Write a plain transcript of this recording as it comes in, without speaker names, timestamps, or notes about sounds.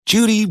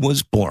Judy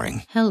was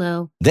boring.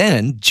 Hello.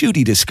 Then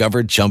Judy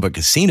discovered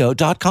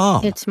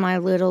ChumbaCasino.com. It's my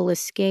little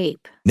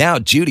escape. Now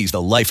Judy's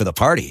the life of the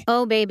party.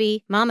 Oh,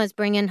 baby, mama's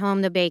bringing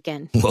home the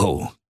bacon.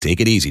 Whoa,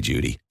 take it easy,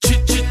 Judy.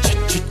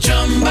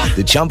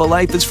 The Chumba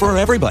life is for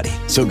everybody.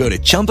 So go to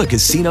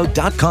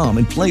ChumbaCasino.com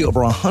and play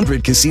over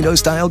 100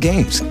 casino-style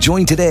games.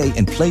 Join today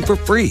and play for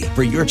free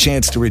for your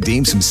chance to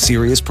redeem some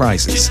serious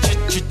prizes.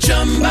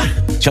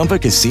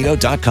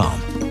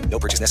 ChumbaCasino.com. No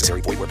purchase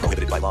necessary. Void where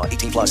prohibited by law.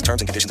 18 plus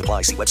terms and conditions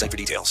apply. See website for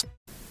details.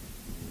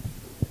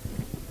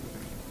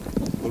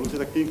 Bo ludzie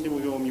tak pięknie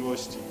mówią o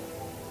miłości.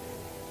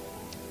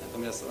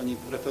 Natomiast oni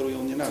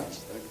preferują nienawiść,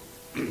 tak?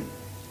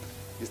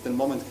 Jest ten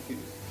moment,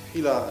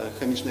 chwila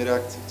chemicznej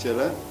reakcji w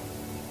ciele.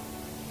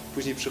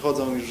 Później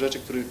przychodzą już rzeczy,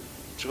 których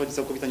przychodzi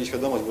całkowita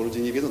nieświadomość, bo ludzie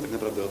nie wiedzą tak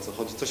naprawdę, o co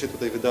chodzi, co się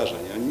tutaj wydarza.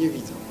 Nie? Oni nie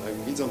widzą,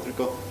 tak? Widzą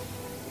tylko,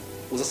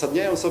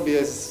 uzasadniają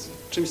sobie z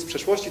czymś z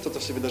przeszłości to, co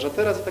się wydarza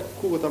teraz i tak w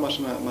kółko ta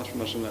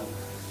maszyna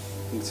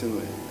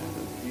funkcjonuje.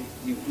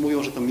 I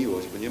mówią, że to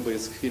miłość, bo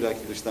jest chwila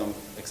jakiegoś tam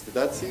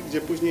ekscytacji,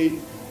 gdzie później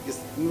jest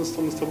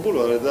mnóstwo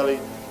bólu, ale dalej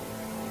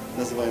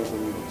nazywają to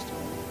miłością.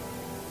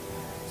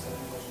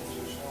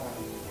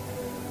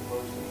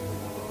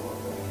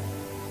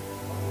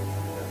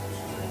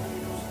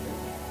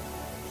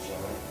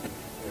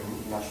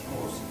 Nasz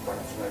mózg, tak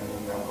przynajmniej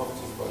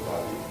naukowcy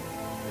zbadali,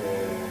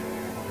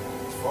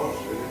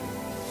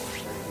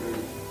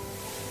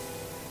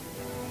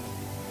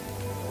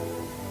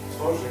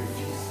 tworzy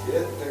wizję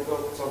tego,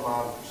 co ma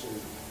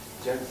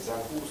dziać za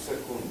pół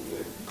sekundy,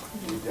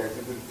 jak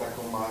gdyby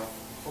taką ma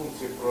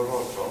funkcję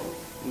proroczą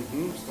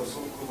w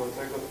stosunku do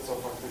tego, co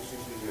faktycznie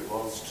się dzieje, bo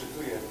on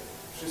szczytuje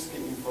wszystkie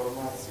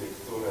informacje,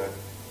 które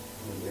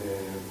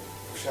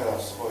posiada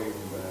w swoim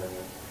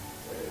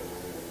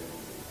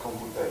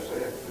komputerze,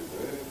 jak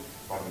gdyby,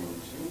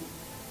 pamięci,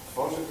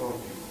 tworzy tą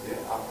wizję,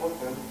 a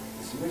potem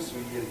zmysły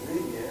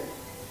jedynie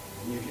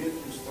w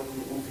niewielkim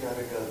stopniu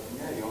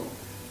uwiarygadniają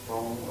tą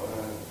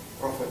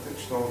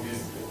profetyczną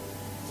wizję,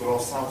 którą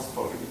sam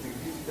stworzył. I tych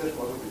wizji też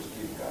może być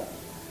kilka.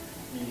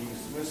 I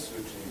zmysły,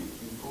 czyli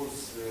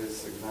impulsy,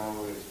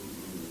 sygnały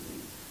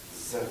z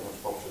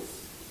zewnątrz poprzez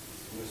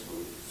zmysły,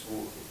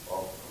 słuch,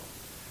 oko,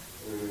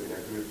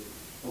 jakby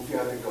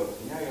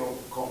uwiarygodniają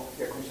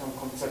jakąś tam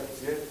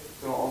koncepcję,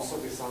 którą on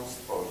sobie sam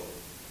stworzy.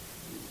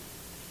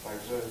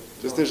 Także,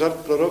 to jest ten żart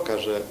proroka,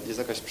 że jest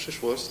jakaś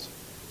przyszłość.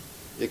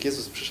 Jak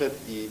Jezus przyszedł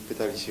i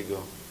pytali się go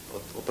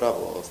o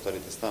prawo, o Stary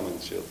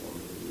Testament, czy o to,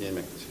 nie wiem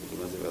jak to się w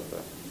ogóle nazywa, ta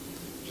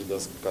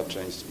żydowska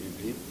część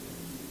Biblii.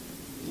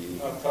 I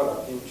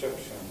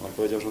on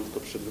powiedział, że on tylko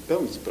przyszedł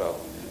wypełnić prawo,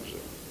 nie? Że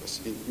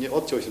właściwie nie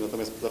odciął się,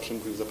 natomiast zawsze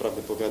mówił,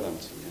 zaprawdę powiadam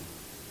ci, nie?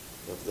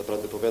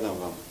 Zaprawdę powiadam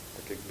wam,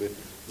 tak jakby,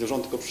 że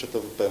on tylko przyszedł to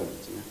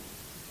wypełnić, nie?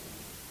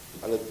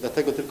 Ale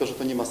dlatego tylko, że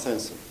to nie ma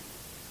sensu.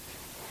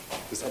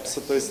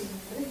 To jest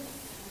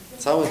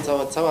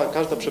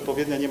każda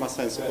przepowiednia nie ma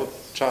sensu, bo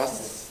czas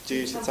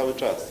dzieje się cały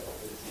czas.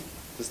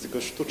 To jest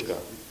tylko sztuczka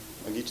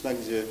magiczna,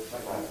 gdzie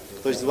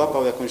ktoś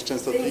złapał jakąś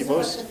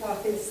częstotliwość.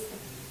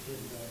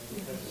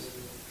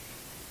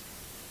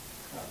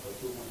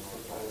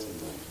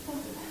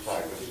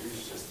 Tak,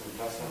 oczywiście z tym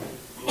czasem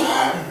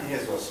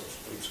niezła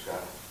sztuczka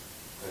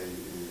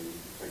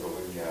tego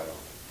wymiaru.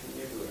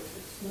 Nie było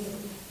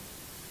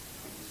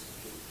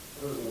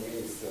różne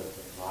miejsca.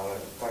 No ale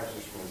tak,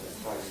 żeśmy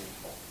zostali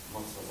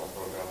mocno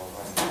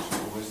zaprogramowani nasze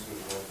umysły,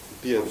 że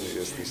biedny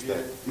jesteś,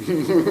 tak.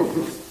 Po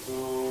prostu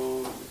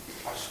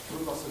aż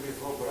trudno sobie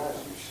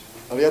wyobrazić.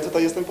 Ale ja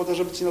tutaj jestem po to,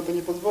 żeby ci na to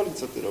nie pozwolić,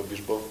 co ty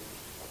robisz, bo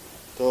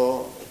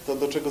to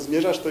do czego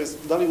zmierzasz, to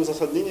jest dalej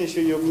uzasadnienie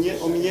się i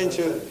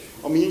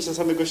ominięcie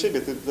samego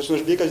siebie. Ty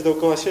zaczynasz biegać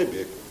dookoła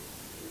siebie.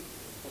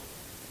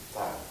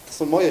 Tak. To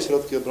są moje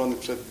środki obrony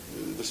przed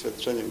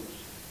doświadczeniem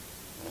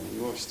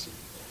miłości.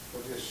 No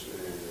wiesz,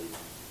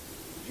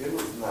 wielu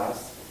z nas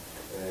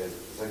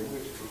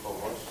zajmuje się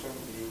duchowością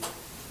i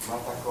ma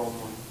taką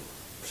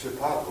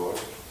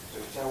przypadłość, że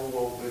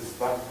chciałoby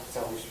zbawić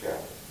cały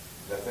świat.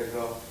 Dlatego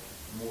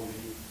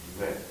mówi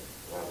my,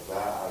 prawda?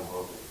 Albo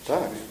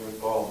chcielibyśmy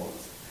pomóc.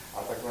 A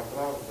tak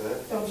naprawdę...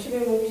 To musimy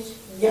mówić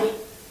ja.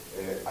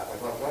 A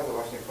tak naprawdę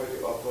właśnie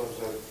chodzi o to,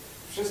 że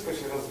wszystko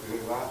się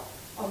rozgrywa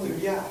o tym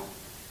ja.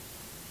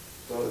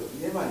 To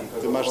nie ma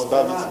nikogo. Ty masz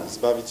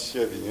zbawić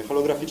siebie, nie?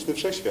 Holograficzny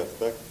wszechświat,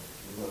 tak?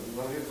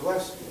 No więc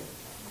właśnie.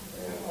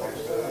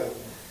 Także,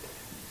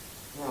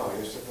 no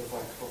jeszcze to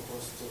tak po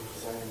prostu,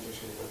 zanim to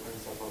się do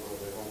końca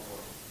pogodywa, to...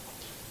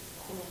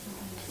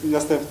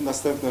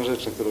 Następna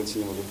rzecz, na którą ci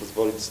nie mogę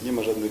pozwolić, nie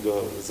ma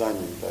żadnego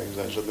zanim,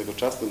 tak? Żadnego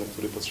czasu, na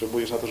który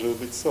potrzebujesz na to, żeby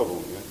być sobą.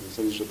 Nie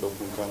sądzisz, że to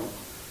obłąkane?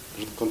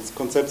 Że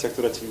koncepcja,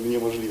 która ci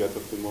uniemożliwia to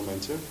w tym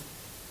momencie?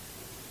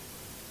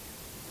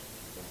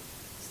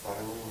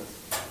 Stary umysł.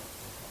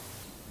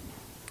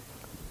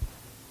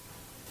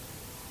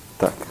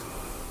 Tak.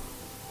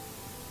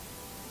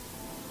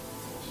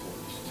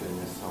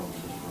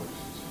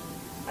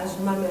 A że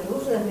mamy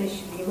różne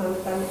myśli, mamy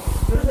tam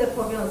różne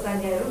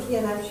powiązania,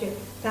 różnie nam się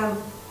tam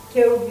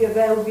kiełbie,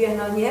 wełbie,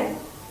 no nie?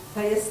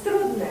 To jest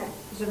trudne,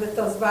 żeby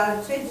to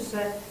zwalczyć,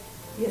 że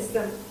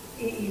jestem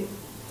i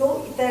tu,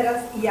 i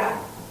teraz, i ja.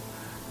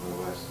 No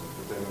właśnie,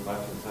 tutaj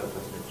Marcin cały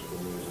czas mi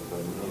przypomina, że to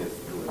nie jest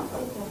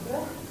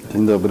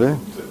Dzień dobry.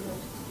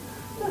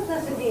 No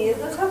znaczy nie jest,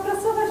 no trzeba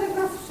pracować jak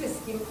nas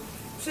wszystkim.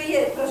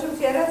 Proszę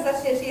Cię, raz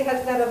zaczniesz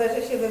jechać na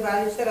rowerze, się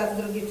wywalisz, teraz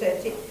drugi,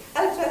 trzeci,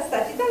 ale trzeba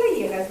stać i dalej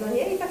jechać, no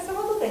nie? I tak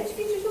samo tutaj,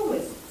 ćwiczyć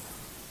umysł.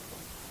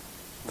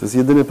 To jest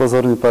jedyny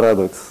pozorny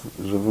paradoks,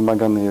 że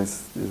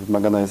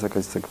wymagana jest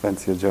jakaś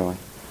sekwencja działań.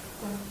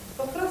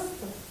 Po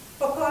prostu.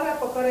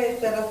 Pokora,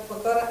 jeszcze raz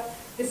pokora,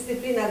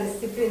 dyscyplina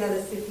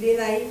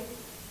i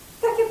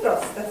takie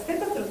proste.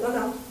 Tylko trudno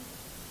nam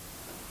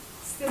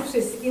z tym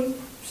wszystkim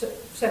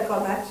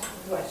przekonać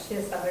właśnie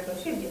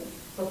samego siebie.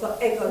 Bo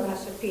to ego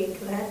nasze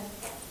piękne,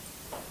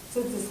 w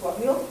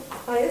cudzysłowie,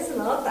 to jest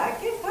no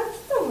takie, chodź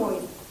tu mój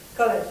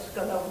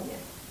koleżko do mnie.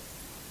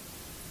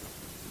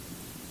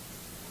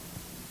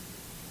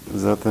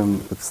 Zatem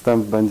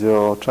wstęp będzie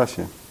o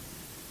czasie.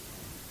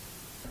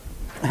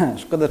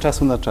 Szkoda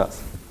czasu na czas.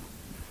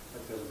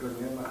 Chociaż go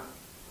nie ma.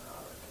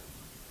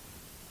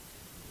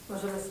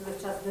 Możemy sobie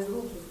czas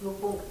wydłużyć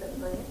punktem,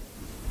 no nie?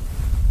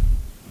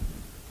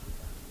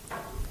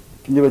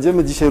 Nie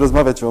będziemy dzisiaj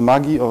rozmawiać o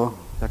magii, o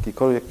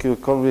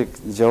jakiekolwiek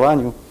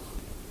działaniu,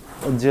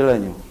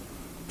 oddzieleniu.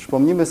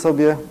 Przypomnimy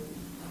sobie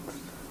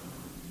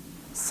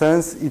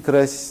sens i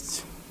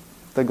treść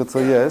tego, co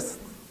jest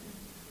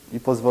i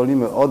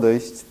pozwolimy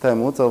odejść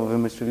temu, co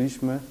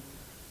wymyśliliśmy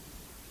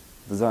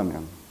w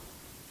zamian.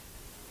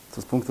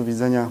 Co z punktu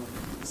widzenia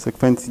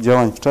sekwencji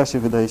działań w czasie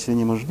wydaje się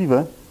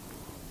niemożliwe.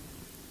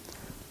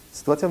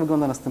 Sytuacja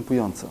wygląda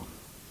następująco.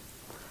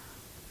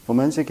 W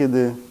momencie,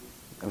 kiedy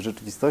w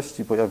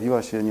rzeczywistości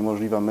pojawiła się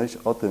niemożliwa myśl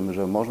o tym,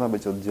 że można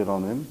być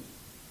oddzielonym,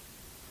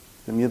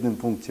 w tym jednym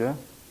punkcie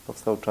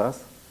powstał czas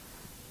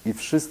i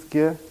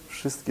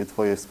wszystkie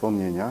Twoje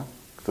wspomnienia,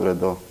 które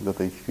do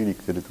tej chwili,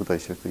 który tutaj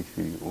się w tej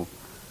chwili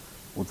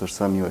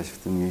utożsamiłeś w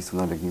tym miejscu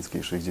na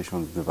Legnickiej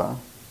 62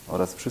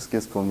 oraz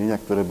wszystkie wspomnienia,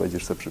 które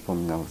będziesz sobie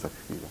przypominał za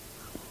chwilę.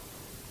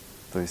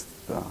 To jest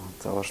ta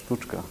cała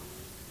sztuczka,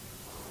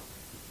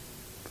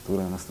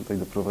 która nas tutaj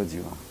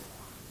doprowadziła.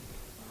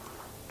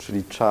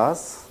 Czyli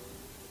czas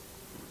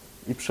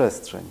i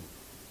przestrzeń.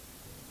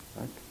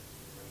 Tak?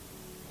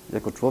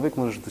 Jako człowiek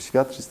możesz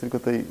doświadczyć tylko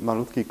tej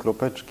malutkiej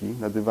kropeczki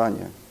na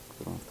dywanie,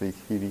 którą w tej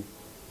chwili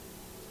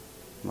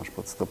masz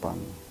pod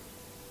stopami.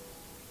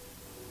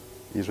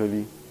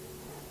 Jeżeli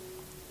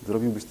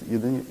zrobiłbyś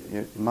jedynie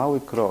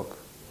mały krok,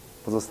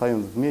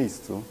 pozostając w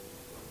miejscu,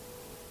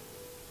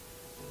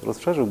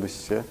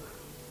 rozszerzyłbyś się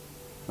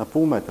na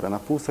pół metra, na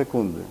pół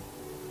sekundy.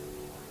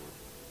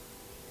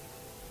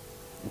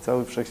 I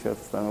cały wszechświat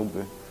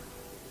stanąłby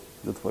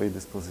do Twojej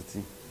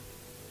dyspozycji.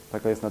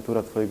 Taka jest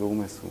natura Twojego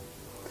umysłu.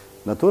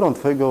 Naturą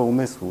Twojego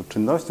umysłu,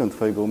 czynnością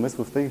Twojego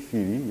umysłu w tej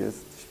chwili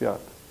jest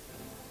świat.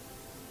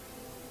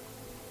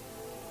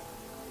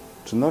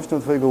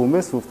 Czynnością Twojego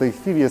umysłu w tej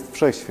chwili jest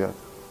wszechświat.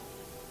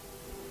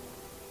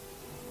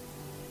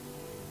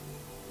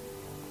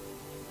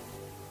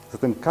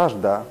 Zatem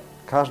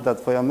każda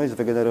Twoja myśl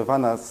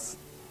wygenerowana z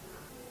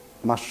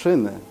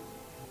maszyny,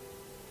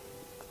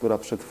 która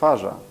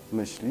przetwarza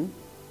myśli,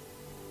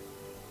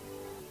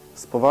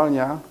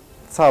 spowalnia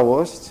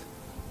całość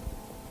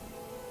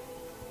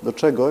do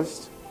czegoś,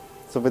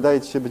 co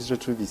wydaje Ci się być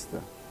rzeczywiste.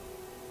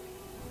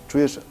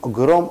 Czujesz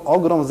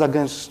ogrom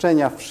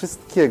zagęszczenia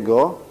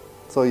wszystkiego,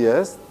 co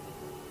jest,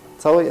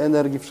 całej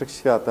energii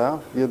wszechświata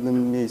w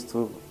jednym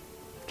miejscu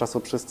w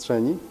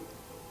czasoprzestrzeni.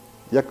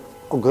 Jak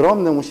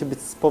ogromne musi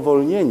być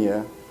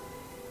spowolnienie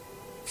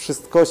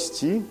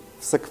wszystkości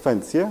w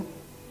sekwencję,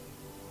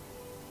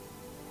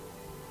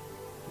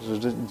 że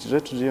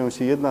rzeczy dzieją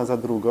się jedna za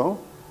drugą,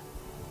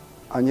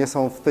 a nie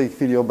są w tej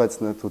chwili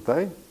obecne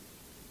tutaj.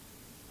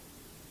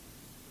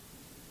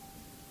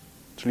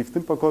 Czyli w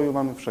tym pokoju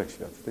mamy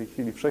wszechświat. W tej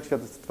chwili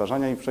wszechświat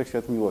stwarzania i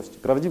wszechświat miłości.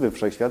 Prawdziwy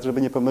wszechświat,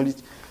 żeby nie pomylić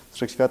z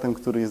wszechświatem,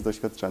 który jest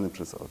doświadczany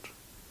przez oczy.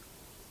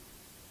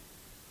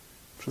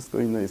 Wszystko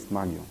inne jest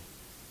magią.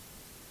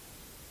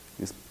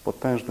 Jest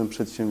potężnym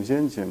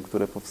przedsięwzięciem,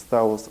 które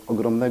powstało z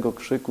ogromnego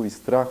krzyku i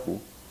strachu,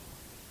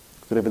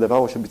 które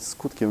wydawało się być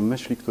skutkiem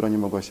myśli, która nie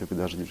mogła się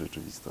wydarzyć w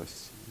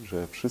rzeczywistości.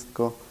 Że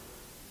wszystko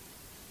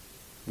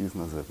jest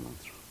na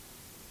zewnątrz.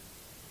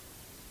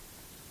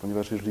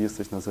 Ponieważ jeżeli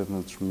jesteś na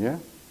zewnątrz mnie,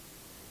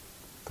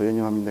 to ja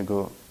nie mam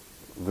innego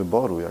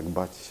wyboru, jak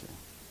bać się.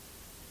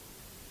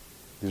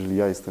 Jeżeli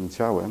ja jestem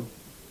ciałem,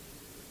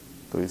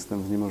 to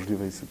jestem w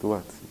niemożliwej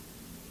sytuacji.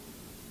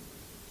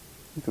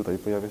 I tutaj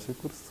pojawia się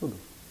kurs cudów.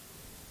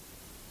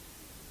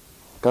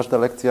 Każda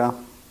lekcja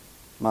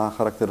ma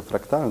charakter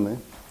fraktalny,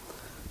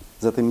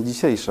 zatem i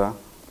dzisiejsza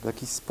w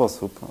jakiś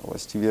sposób, a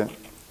właściwie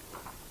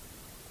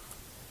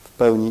w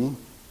pełni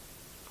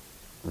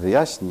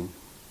wyjaśni,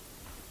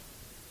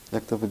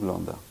 jak to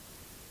wygląda.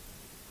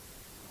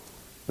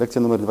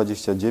 Lekcja numer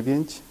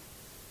 29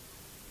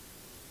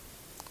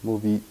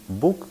 mówi: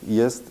 Bóg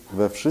jest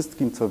we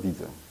wszystkim, co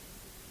widzę.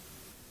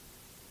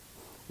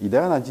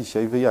 Idea na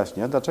dzisiaj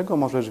wyjaśnia, dlaczego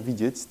możesz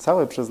widzieć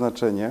całe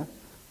przeznaczenie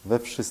we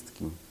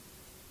wszystkim.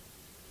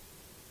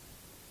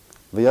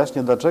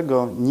 Wyjaśnia,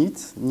 dlaczego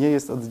nic nie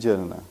jest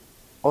oddzielne,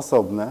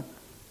 osobne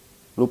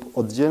lub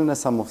oddzielne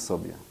samo w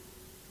sobie.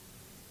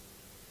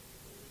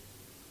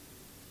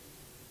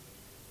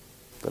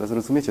 Teraz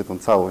rozumiecie tą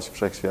całość,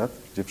 wszechświat,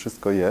 gdzie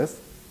wszystko jest,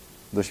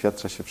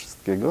 doświadcza się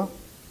wszystkiego,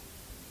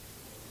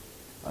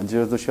 a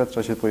gdzie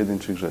doświadcza się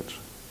pojedynczych rzeczy.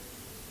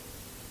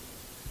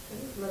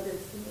 W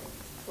medycynie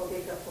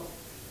człowieka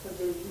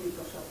podzielili,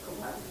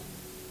 poszatkowali.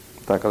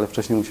 Tak, ale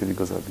wcześniej musieli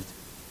go zabić.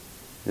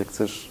 Jak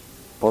chcesz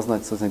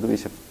poznać, co znajduje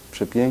się w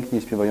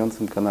przepięknie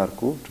śpiewającym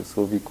kanarku czy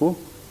słowiku,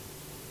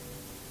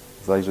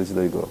 zajrzeć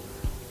do jego...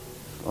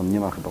 On nie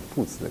ma chyba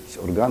płuc, jakichś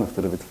organów,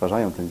 które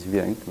wytwarzają ten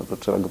dźwięk, no to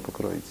trzeba go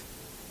pokroić.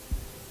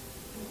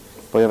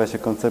 Pojawia się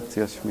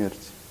koncepcja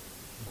śmierci.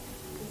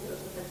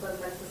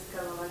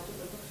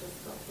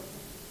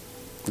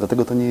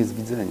 Dlatego to nie jest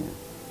widzenie.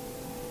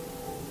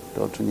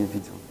 Te oczy nie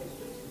widzą.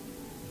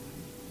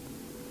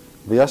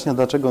 Wyjaśnia,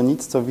 dlaczego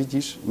nic, co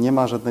widzisz, nie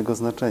ma żadnego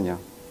znaczenia.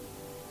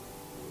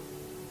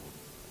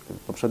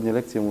 Poprzednie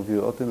lekcje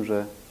mówiły o tym,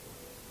 że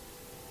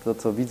to,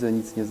 co widzę,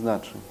 nic nie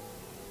znaczy.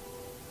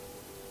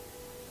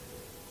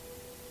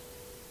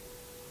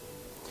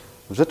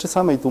 W rzeczy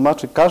samej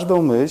tłumaczy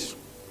każdą myśl,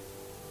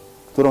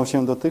 którą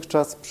się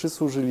dotychczas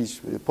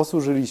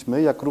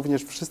posłużyliśmy, jak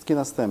również wszystkie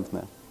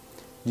następne.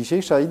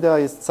 Dzisiejsza idea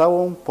jest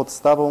całą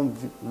podstawą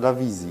dla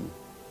wizji.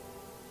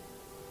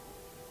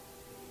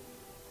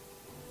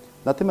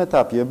 Na tym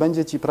etapie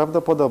będzie Ci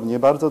prawdopodobnie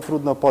bardzo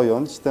trudno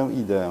pojąć tę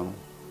ideę.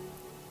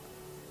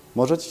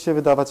 Może Ci się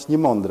wydawać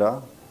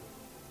niemądra,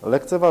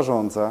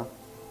 lekceważąca,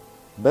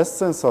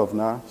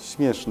 bezsensowna,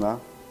 śmieszna,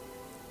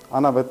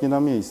 a nawet nie na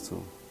miejscu.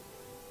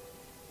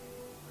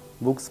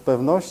 Bóg z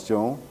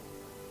pewnością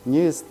nie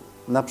jest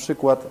na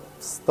przykład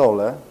w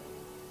stole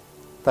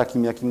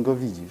takim, jakim go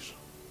widzisz.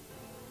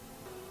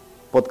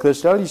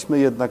 Podkreślaliśmy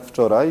jednak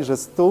wczoraj, że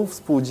stół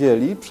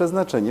współdzieli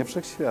przeznaczenie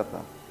wszechświata.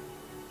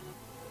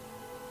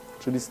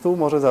 Czyli stół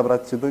może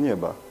zabrać Cię do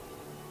nieba.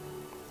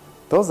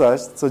 To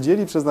zaś, co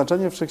dzieli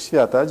przeznaczenie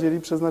wszechświata,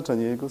 dzieli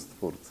przeznaczenie jego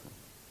Stwórcy.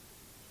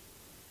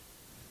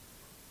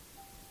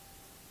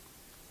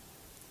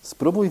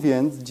 Spróbuj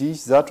więc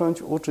dziś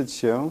zacząć uczyć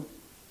się,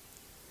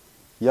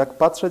 jak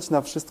patrzeć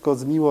na wszystko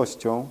z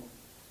miłością,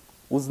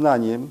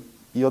 uznaniem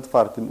i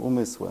otwartym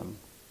umysłem.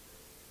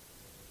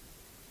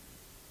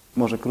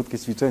 Może krótkie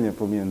ćwiczenie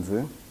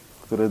pomiędzy,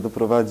 które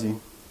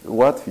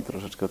ułatwi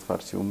troszeczkę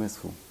otwarcie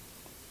umysłu.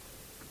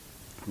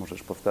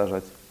 Możesz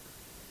powtarzać.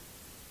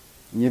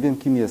 Nie wiem,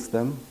 kim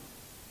jestem.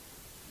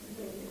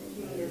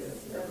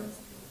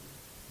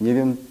 Nie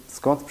wiem,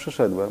 skąd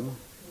przyszedłem.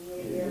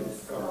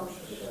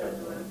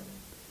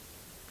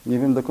 Nie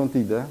wiem, dokąd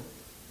idę.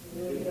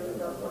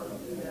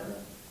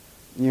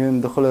 Nie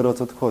wiem, do cholery, o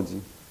co tu chodzi.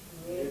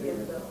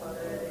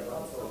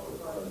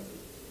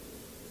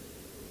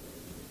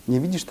 Nie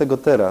widzisz tego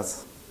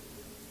teraz.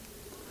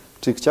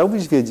 Czy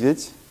chciałbyś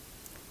wiedzieć,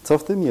 co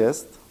w tym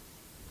jest?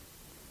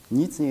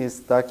 Nic nie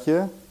jest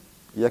takie,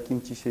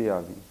 jakim Ci się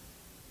jawi.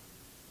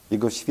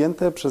 Jego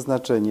święte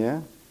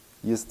przeznaczenie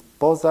jest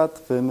poza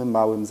Twym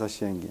małym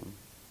zasięgiem.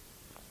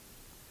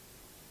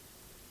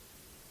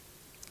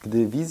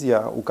 Gdy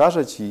wizja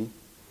ukaże Ci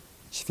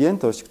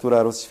świętość,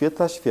 która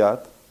rozświetla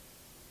świat,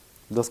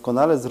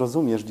 doskonale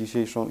zrozumiesz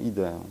dzisiejszą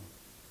ideę.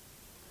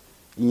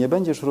 I nie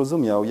będziesz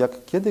rozumiał,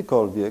 jak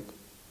kiedykolwiek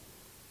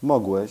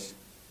mogłeś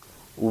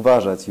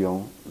uważać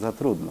ją za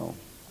trudną.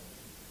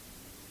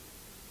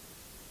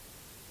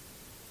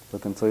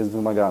 Zatem co jest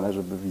wymagane,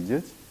 żeby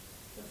widzieć?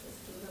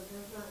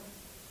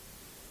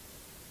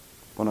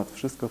 Ponad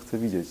wszystko chcę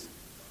widzieć.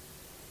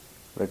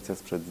 Lekcja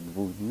sprzed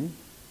 2 dni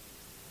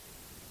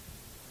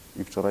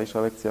i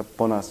wczorajsza lekcja.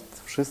 Ponad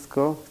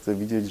wszystko chcę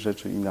widzieć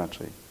rzeczy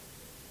inaczej.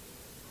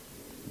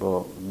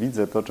 Bo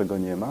widzę to, czego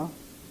nie ma,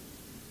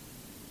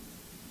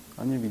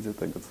 a nie widzę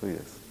tego, co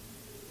jest.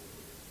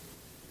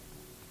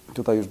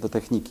 Tutaj już do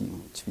techniki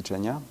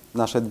ćwiczenia.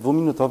 Nasze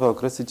 2-minutowe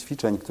okresy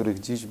ćwiczeń, których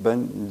dziś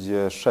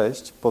będzie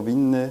 6,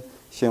 powinny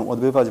się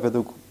odbywać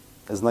według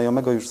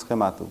znajomego już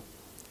schematu.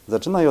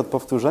 Zaczynaj od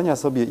powtórzenia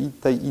sobie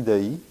tej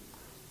idei,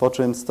 po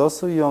czym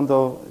stosuj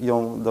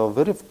ją do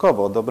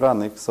wyrywkowo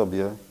dobranych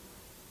sobie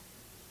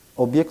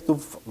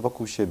obiektów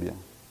wokół siebie,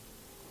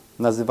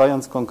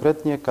 nazywając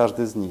konkretnie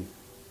każdy z nich.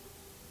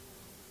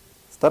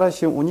 Staraj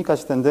się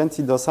unikać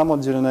tendencji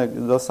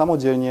do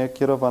samodzielnie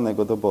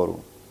kierowanego doboru,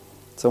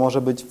 co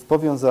może być w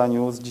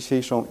powiązaniu z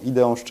dzisiejszą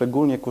ideą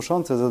szczególnie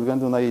kuszące ze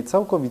względu na jej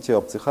całkowicie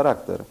obcy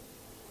charakter.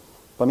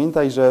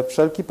 Pamiętaj, że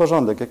wszelki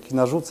porządek, jaki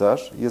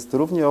narzucasz, jest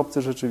równie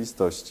obcy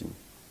rzeczywistości.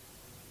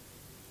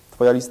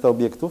 Twoja lista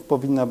obiektów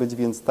powinna być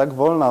więc tak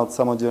wolna od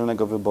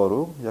samodzielnego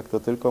wyboru, jak to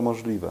tylko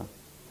możliwe.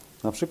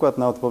 Na przykład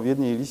na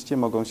odpowiedniej liście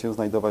mogą się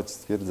znajdować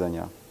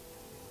stwierdzenia.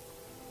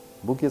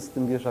 Bóg jest w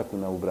tym wieszaku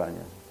na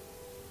ubranie.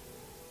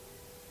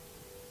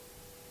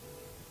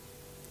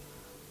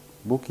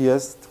 Bóg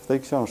jest w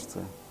tej książce.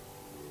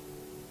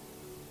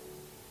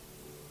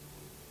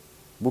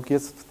 Bóg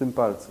jest w tym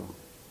palcu.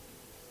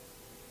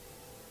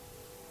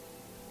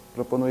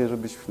 Proponuję,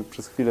 żebyś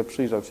przez chwilę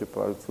przyjrzał się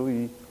palcu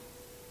i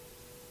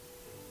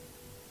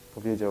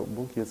powiedział,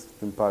 Bóg jest w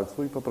tym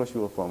palcu i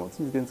poprosił o pomoc,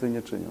 nic więcej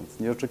nie czyniąc,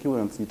 nie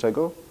oczekując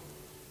niczego,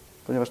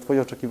 ponieważ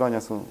Twoje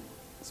oczekiwania są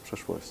z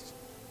przeszłości.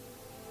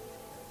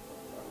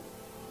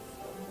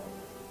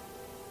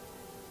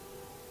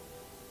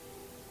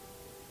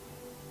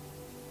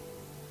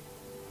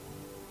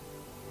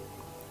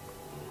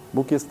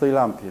 Bóg jest w tej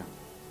lampie.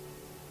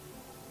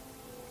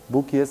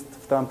 Bóg jest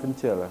w tamtym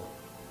ciele.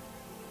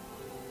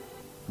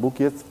 Bóg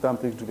jest w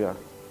tamtych drzwiach.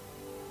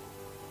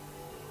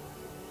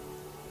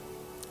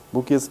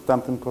 Bóg jest w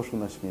tamtym koszu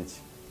na śmieci.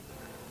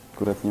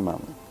 Akurat nie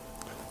mamy.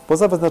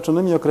 Poza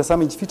wyznaczonymi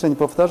okresami ćwiczeń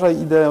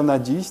powtarzaj ideę na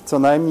dziś co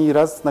najmniej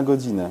raz na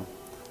godzinę,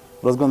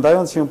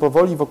 rozglądając się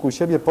powoli wokół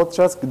siebie,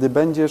 podczas gdy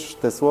będziesz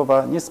te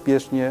słowa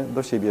niespiesznie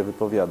do siebie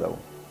wypowiadał.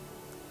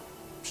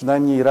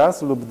 Przynajmniej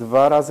raz lub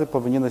 2 razy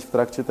powinieneś w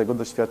trakcie tego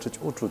doświadczyć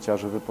uczucia,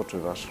 że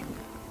wypoczywasz.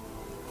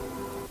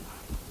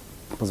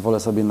 Pozwolę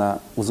sobie na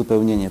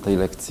uzupełnienie tej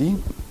lekcji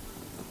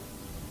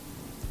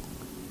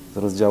z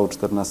rozdziału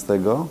 14.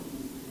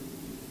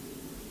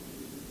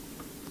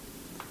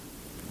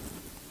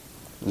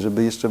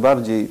 Żeby jeszcze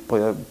bardziej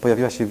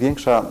pojawiła się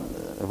większa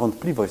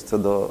wątpliwość co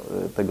do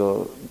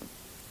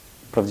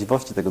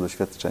prawdziwości tego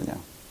doświadczenia.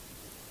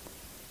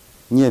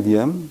 Nie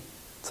wiem,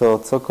 co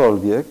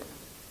cokolwiek,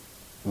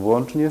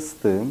 włącznie z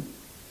tym,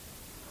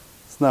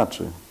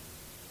 znaczy.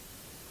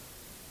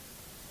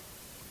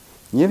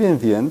 Nie wiem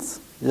więc,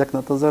 jak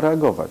na to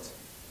zareagować.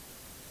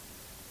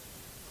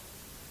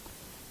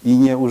 I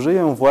nie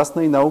użyję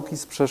własnej nauki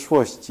z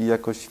przeszłości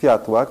jako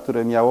światła,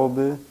 które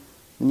miałoby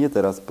mnie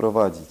teraz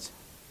prowadzić.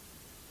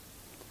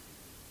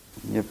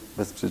 Nie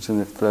bez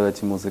przyczyny w tle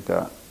leci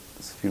muzyka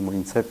z filmu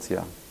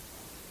Incepcja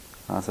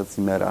Hansa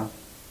Zimmera.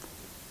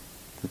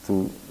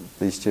 Tytuł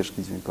tej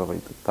ścieżki dźwiękowej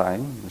to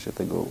Time, właśnie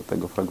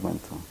tego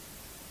fragmentu,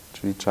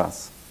 czyli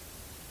czas.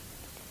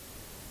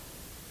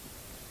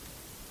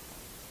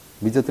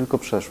 Widzę tylko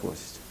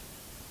przeszłość.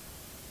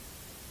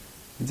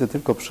 Widzę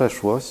tylko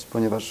przeszłość,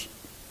 ponieważ,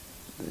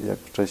 jak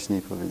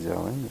wcześniej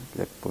powiedziałem,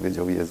 jak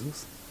powiedział Jezus,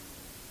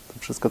 to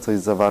wszystko, co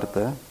jest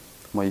zawarte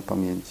w mojej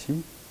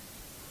pamięci,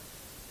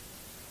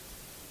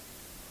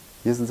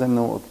 jest ze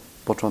mną od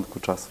początku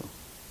czasu.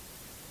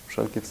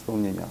 Wszelkie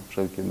wspomnienia,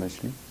 wszelkie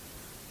myśli,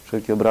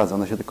 wszelkie obrazy,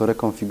 one się tylko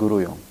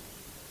rekonfigurują.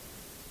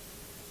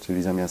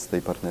 Czyli zamiast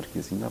tej partnerki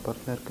jest inna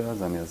partnerka,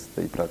 zamiast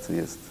tej pracy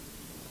jest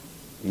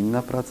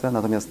inna praca,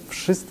 natomiast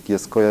wszystkie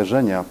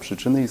skojarzenia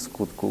przyczyny i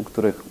skutku,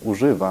 których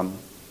używam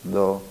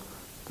do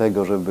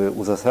tego, żeby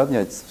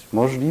uzasadniać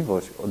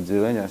możliwość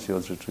oddzielenia się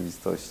od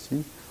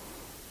rzeczywistości,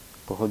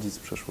 pochodzi z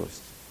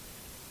przeszłości.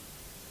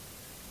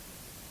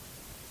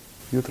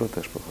 Jutro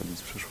też pochodzi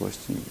z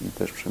przeszłości i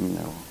też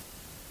przeminęło.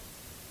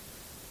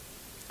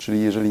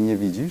 Czyli jeżeli nie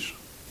widzisz,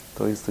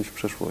 to jesteś w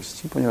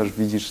przeszłości, ponieważ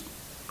widzisz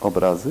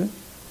obrazy,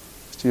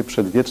 właściwie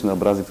przedwieczne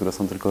obrazy, które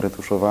są tylko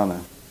retuszowane.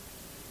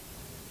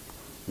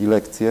 I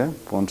lekcje,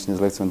 łącznie z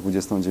lekcją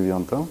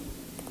 29,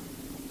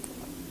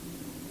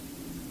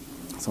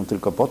 są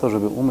tylko po to,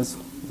 żeby umysł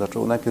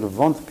zaczął najpierw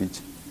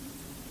wątpić,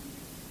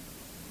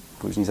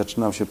 później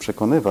zaczynał się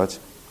przekonywać,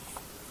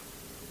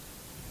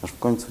 aż w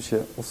końcu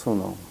się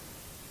usunął.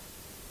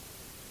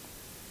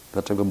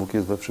 Dlaczego Bóg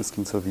jest we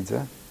wszystkim, co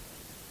widzę?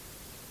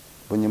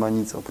 Bo nie ma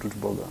nic oprócz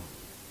Boga.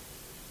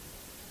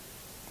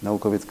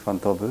 Naukowiec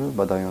kwantowy,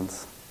 badając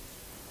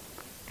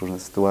różne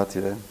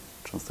sytuacje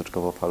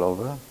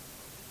cząsteczkowo-falowe,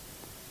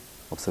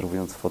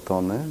 obserwując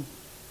fotony,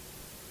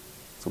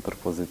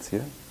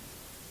 superpozycje,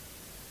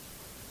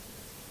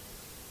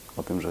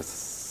 o tym, że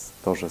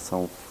że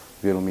są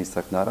w wielu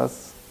miejscach naraz,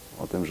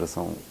 o tym, że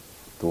są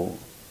tu,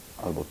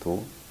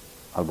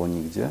 albo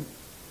nigdzie,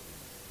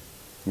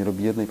 nie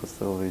robi jednej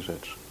podstawowej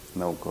rzeczy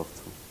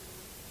naukowcu.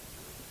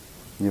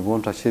 Nie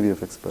włącza siebie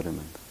w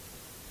eksperyment.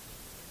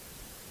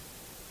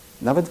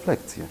 Nawet w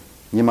lekcję.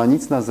 Nie ma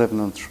nic na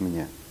zewnątrz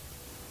mnie.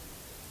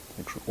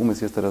 Jak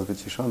umysł jest teraz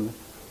wyciszony,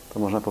 to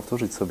można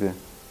powtórzyć sobie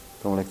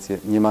tą lekcję.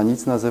 Nie ma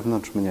nic na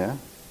zewnątrz mnie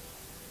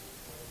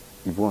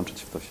i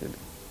włączyć w to siebie.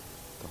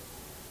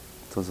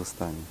 To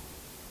zostanie.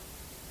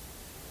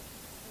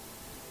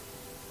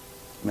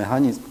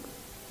 Mechanizm,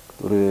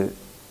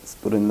 z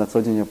którym na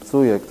co dzień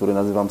obcuję, który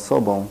nazywam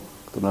sobą,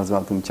 który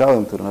nazywam tym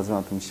ciałem, który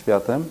nazywam tym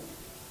światem,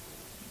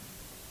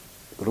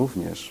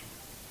 również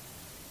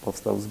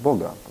powstał z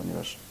Boga,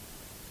 ponieważ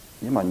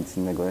nie ma nic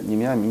innego, nie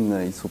miałem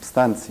innej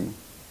substancji,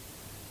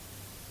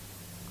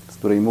 z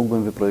której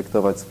mógłbym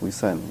wyprojektować swój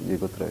sen i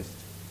jego treść.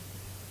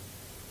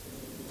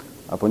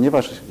 A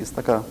ponieważ jest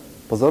taka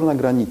pozorna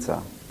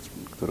granica,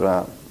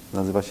 która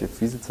nazywa się w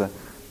fizyce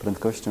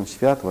prędkością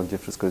światła, gdzie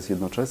wszystko jest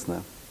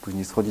jednoczesne,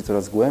 później schodzi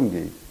coraz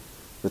głębiej,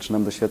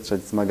 zaczynam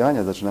doświadczać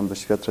zmagania, zaczynam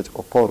doświadczać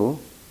oporu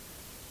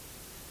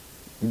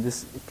i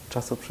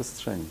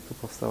czasoprzestrzeni. Tu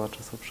powstała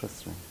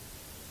czasoprzestrzeń.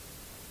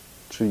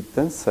 Czyli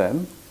ten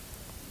sen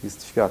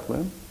jest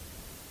światłem,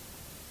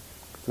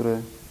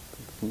 które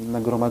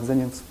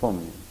nagromadzeniem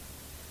wspomnień.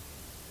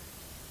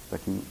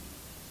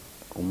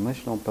 Taką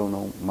myślą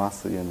pełną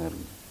masy i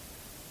energii.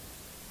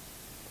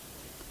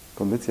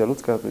 Kondycja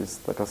ludzka to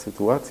jest taka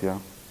sytuacja,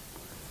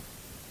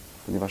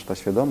 ponieważ ta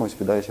świadomość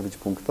wydaje się być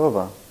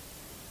punktowa,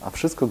 a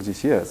wszystko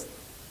gdzieś jest.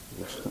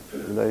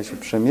 Wydaje się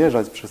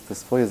przemierzać przez te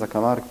swoje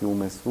zakamarki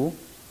umysłu,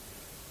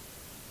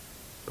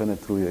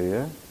 penetruje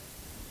je.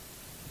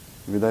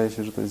 Wydaje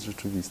się, że to jest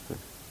rzeczywiste.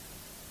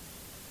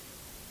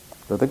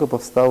 Dlatego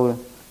powstały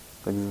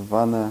tak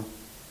zwane,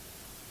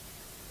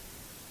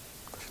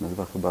 to się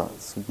nazywa chyba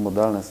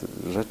submodalne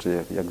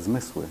rzeczy, jak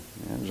zmysły.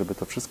 Nie? Żeby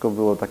to wszystko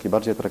było takie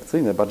bardziej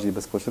atrakcyjne, bardziej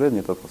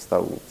bezpośrednie, to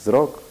powstał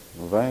wzrok,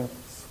 węch,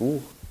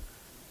 słuch.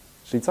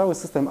 Czyli cały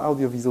system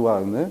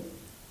audiowizualny,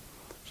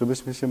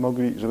 żebyśmy się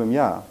mogli, żebym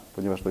ja,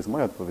 ponieważ to jest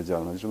moja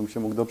odpowiedzialność, żebym się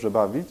mógł dobrze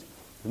bawić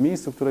w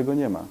miejscu, którego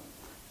nie ma.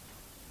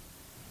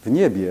 W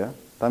niebie,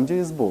 tam gdzie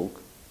jest Bóg,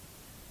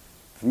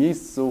 w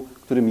miejscu, w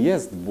którym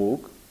jest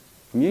Bóg,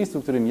 w miejscu,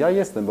 w którym ja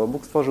jestem, bo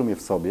Bóg stworzył mnie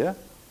w sobie,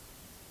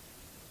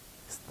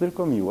 jest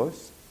tylko miłość,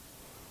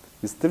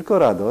 jest tylko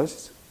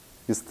radość,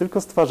 jest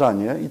tylko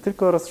stwarzanie i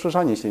tylko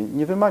rozszerzanie się.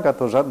 Nie wymaga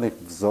to żadnych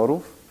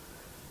wzorów,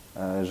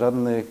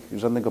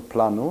 żadnego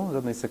planu,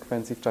 żadnej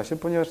sekwencji w czasie,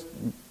 ponieważ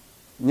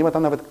nie ma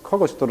tam nawet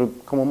kogoś,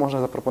 komu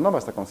można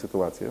zaproponować taką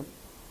sytuację.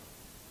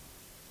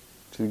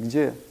 Czyli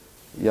gdzie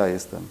ja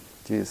jestem,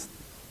 gdzie jest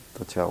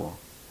to ciało,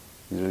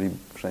 jeżeli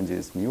wszędzie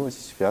jest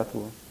miłość,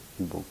 światło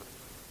i Bóg.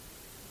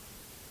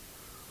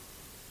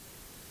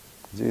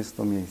 Gdzie jest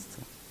to miejsce?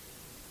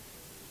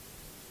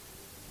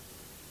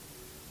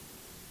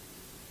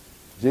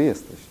 Gdzie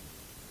jesteś?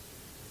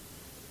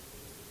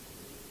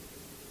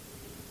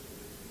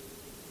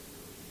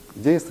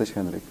 Gdzie jesteś,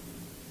 Henryk?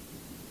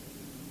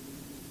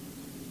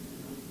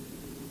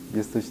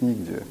 Jesteś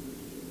nigdzie.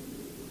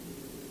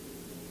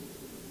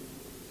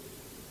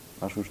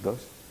 Masz już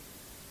dość?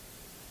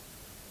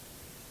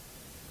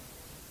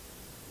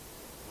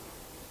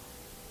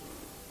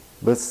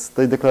 Bez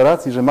tej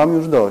deklaracji, że mam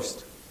już dość,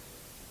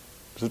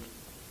 że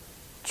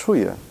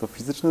czuję to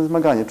fizyczne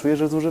zmaganie, czuję,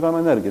 że zużywam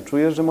energię,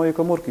 czuję, że moje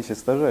komórki się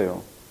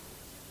starzeją.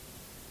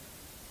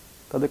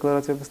 Ta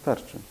deklaracja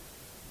wystarczy.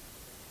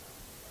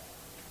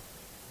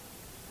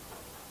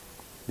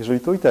 Jeżeli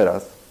tu i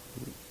teraz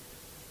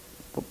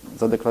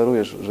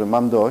zadeklarujesz, że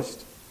mam dość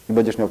i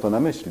będziesz miał to na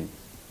myśli,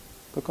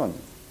 to koniec.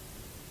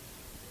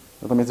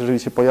 Natomiast jeżeli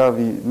się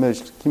pojawi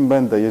myśl, kim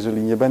będę,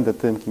 jeżeli nie będę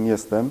tym, kim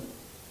jestem,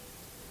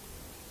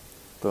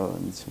 to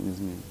nic się nie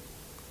zmieni.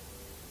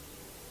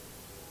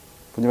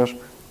 Ponieważ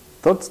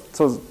to,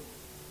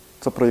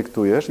 co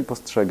projektujesz i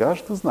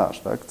postrzegasz, to znasz,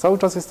 tak? Cały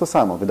czas jest to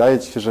samo. Wydaje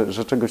ci się,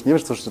 że czegoś nie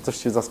wiesz, że coś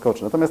cię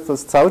zaskoczy. Natomiast to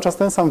jest cały czas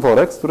ten sam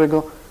worek, z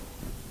którego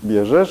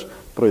bierzesz,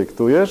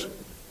 projektujesz,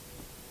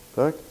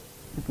 tak?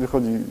 I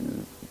wychodzi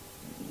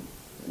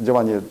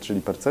działanie,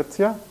 czyli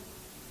percepcja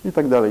i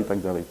tak dalej, i tak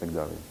dalej, i tak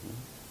dalej.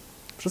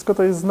 Wszystko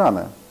to jest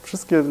znane.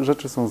 Wszystkie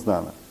rzeczy są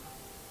znane.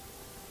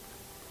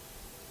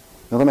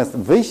 Natomiast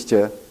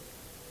wyjście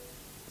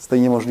z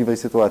tej niemożliwej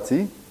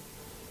sytuacji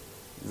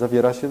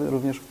zawiera się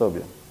również w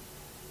tobie.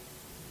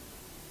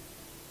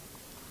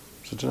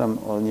 Przeczytam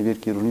o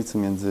niewielkiej różnicy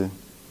między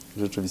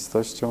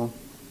rzeczywistością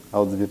a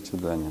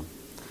odzwierciedleniem.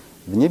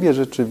 W niebie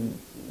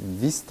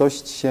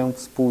rzeczywistość się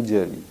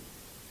współdzieli.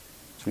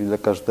 Czyli dla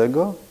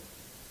każdego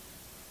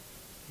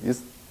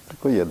jest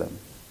tylko jeden.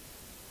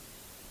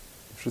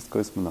 Wszystko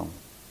jest mną.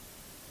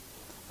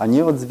 A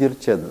nie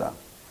odzwierciedla.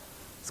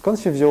 Skąd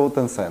się wziął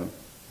ten sen?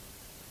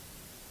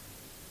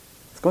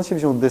 Skąd się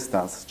wziął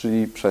dystans,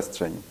 czyli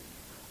przestrzeń?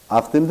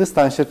 A w tym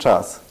dystansie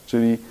czas,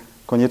 czyli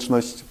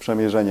konieczność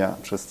przemierzenia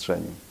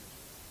przestrzeni.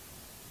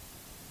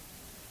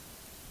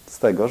 Z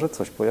tego, że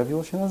coś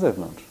pojawiło się na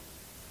zewnątrz.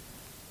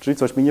 Czyli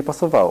coś mi nie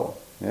pasowało.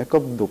 Nie?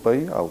 Kop w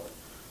dupę i out.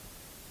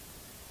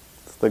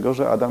 Z tego,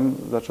 że Adam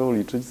zaczął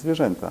liczyć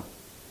zwierzęta.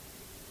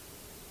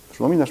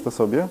 Przypominasz to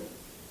sobie?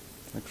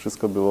 Jak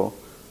wszystko było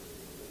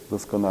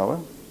doskonałe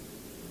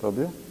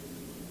tobie?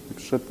 I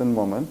przyszedł ten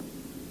moment.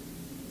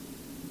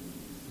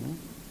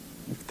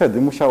 I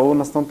wtedy musiało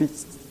nastąpić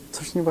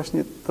coś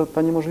właśnie,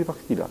 ta niemożliwa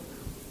chwila.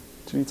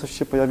 Czyli coś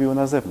się pojawiło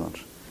na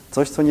zewnątrz.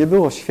 Coś, co nie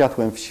było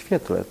światłem w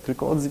świetle,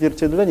 tylko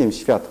odzwierciedleniem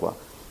światła.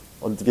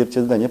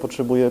 Odzwierciedlenie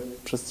potrzebuje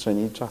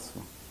przestrzeni i czasu.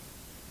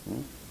 Nie?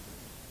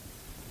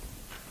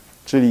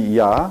 Czyli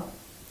ja,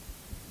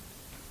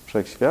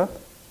 wszechświat,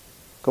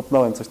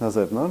 kopnąłem coś na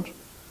zewnątrz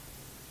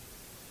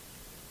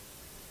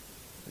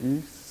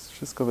i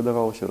wszystko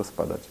wydawało się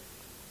rozpadać.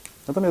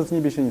 Natomiast w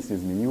niebie się nic nie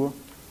zmieniło,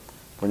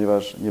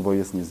 ponieważ niebo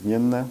jest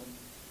niezmienne,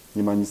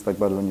 nie ma nic tak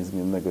bardzo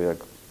niezmiennego jak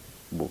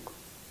Bóg.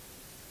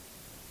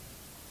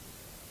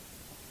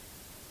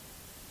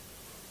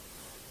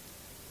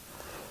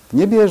 W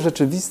niebie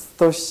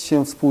rzeczywistość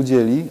się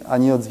współdzieli, a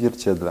nie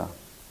odzwierciedla.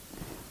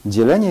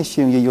 Dzielenie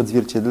się jej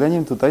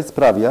odzwierciedleniem tutaj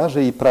sprawia,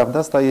 że jej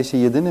prawda staje się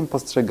jedynym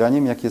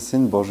postrzeganiem, jakie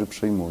Syn Boży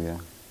przyjmuje.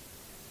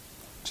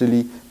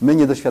 Czyli my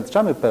nie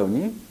doświadczamy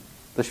pełni,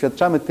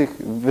 doświadczamy tych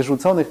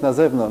wyrzuconych na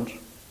zewnątrz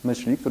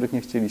myśli, których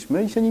nie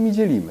chcieliśmy i się nimi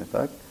dzielimy,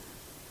 tak?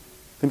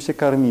 Tym się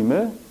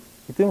karmimy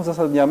i tym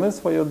uzasadniamy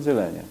swoje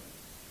oddzielenie.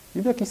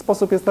 I w jakiś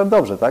sposób jest nam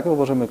dobrze, tak? Bo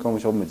możemy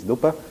komuś obmyć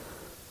dupę,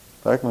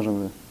 tak?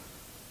 Możemy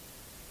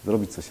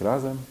zrobić coś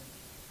razem,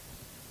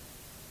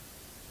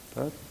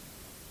 tak?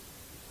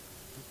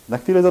 Na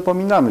chwilę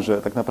zapominamy,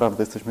 że tak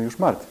naprawdę jesteśmy już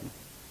martwi.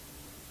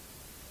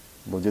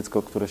 Bo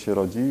dziecko, które się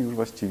rodzi, już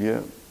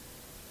właściwie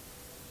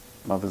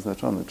ma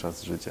wyznaczony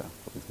czas życia,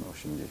 powiedzmy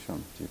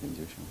 80,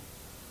 90.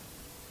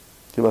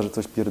 chyba że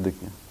coś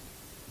pierdyknie.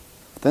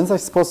 W ten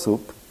zaś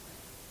sposób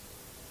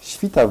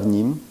świta w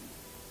nim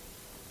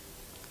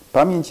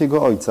pamięć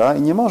jego ojca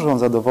i nie może on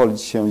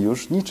zadowolić się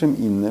już niczym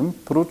innym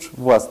prócz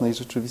własnej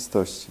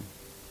rzeczywistości.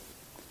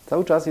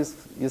 Cały czas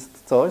jest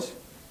coś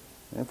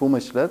w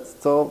umyśle,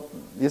 co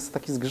jest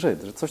taki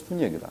zgrzyt, że coś tu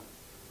nie gra,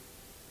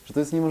 że to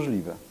jest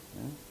niemożliwe.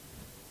 Nie?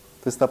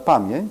 To jest ta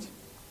pamięć,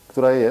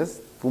 która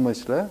jest w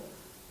umyśle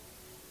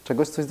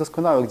czegoś, co jest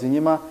doskonałe, gdzie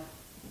nie ma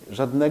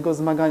żadnego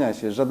zmagania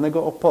się,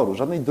 żadnego oporu,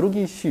 żadnej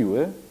drugiej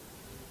siły,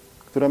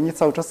 która mnie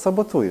cały czas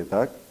sabotuje,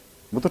 tak?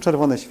 Bo to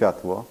czerwone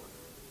światło,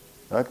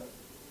 tak?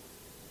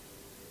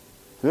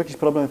 Tu jakiś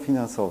problem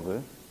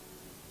finansowy.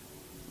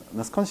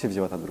 No skąd się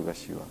wzięła ta druga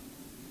siła?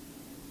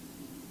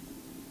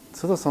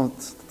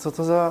 Co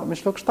to za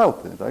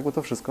myślokształty, tak? Bo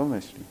to wszystko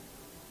myśli.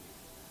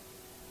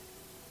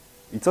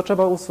 I co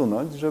trzeba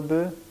usunąć,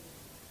 żeby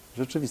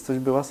rzeczywistość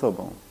była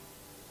sobą?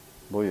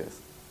 Bo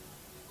jest.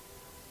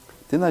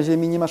 Ty na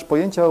ziemi nie masz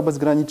pojęcia o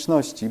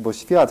bezgraniczności, bo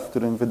świat, w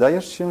którym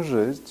wydaje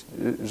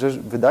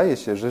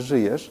się, że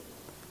żyjesz,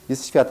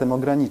 jest światem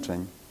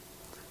ograniczeń.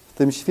 W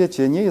tym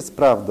świecie nie jest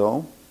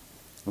prawdą,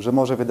 że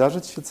może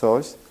wydarzyć się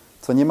coś,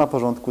 co nie ma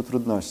porządku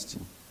trudności.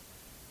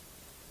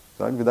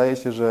 Tak? Wydaje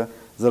się, że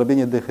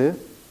zarobienie dychy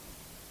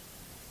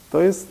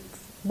to jest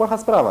błaha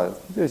sprawa.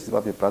 Gdzieś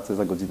złapię pracę,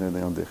 za godzinę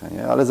dają dychę,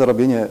 nie? Ale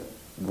zarobienie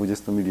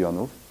 20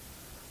 milionów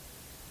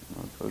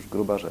no, to już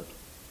gruba rzecz.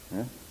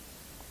 Nie?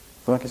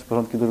 Są jakieś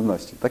porządki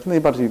trudności. Taki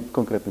najbardziej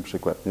konkretny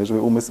przykład, nie?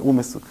 Żeby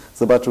umysł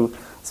zobaczył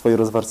swoje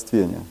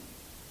rozwarstwienie.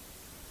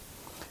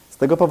 Z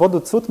tego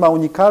powodu cud ma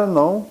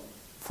unikalną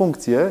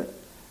funkcję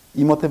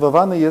i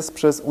motywowany jest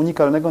przez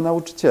unikalnego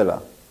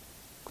nauczyciela,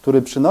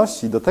 który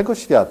przynosi do tego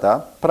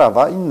świata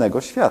prawa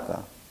innego świata.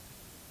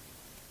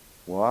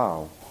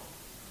 Wow!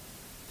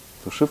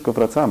 To szybko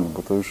wracamy,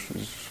 bo to już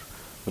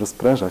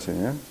rozpręża się,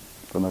 nie?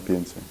 To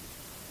napięcie.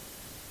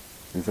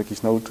 Jest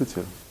jakiś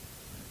nauczyciel.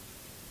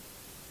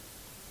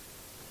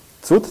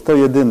 Cud to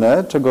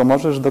jedyne, czego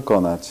możesz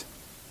dokonać,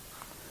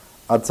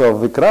 a co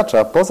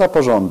wykracza poza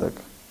porządek,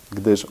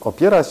 gdyż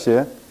opiera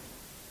się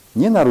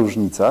nie na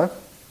różnicach,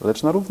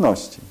 lecz na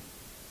równości.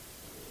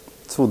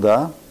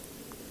 Cuda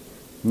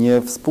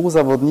nie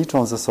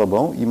współzawodniczą ze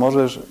sobą i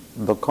możesz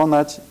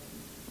dokonać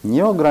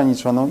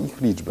nieograniczoną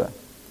ich liczbę.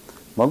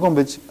 Mogą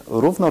być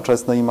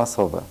równoczesne i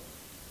masowe.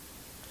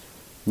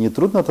 Nie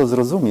trudno to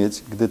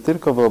zrozumieć, gdy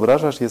tylko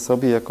wyobrażasz je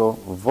sobie jako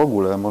w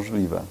ogóle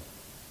możliwe.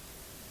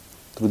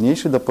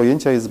 Trudniejszy do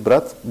pojęcia jest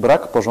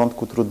brak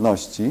porządku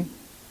trudności,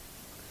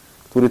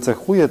 który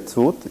cechuje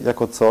cud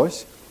jako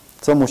coś,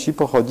 co musi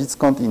pochodzić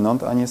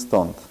skądinąd, a nie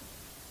stąd.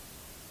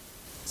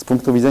 Z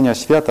punktu widzenia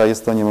świata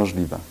jest to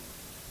niemożliwe.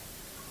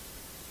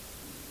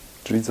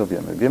 Czyli co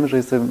wiemy? Wiemy,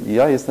 że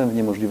ja jestem w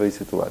niemożliwej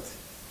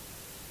sytuacji.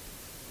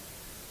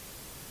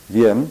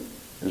 Wiem,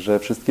 że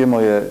wszystkie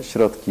moje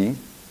środki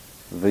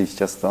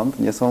wyjścia stąd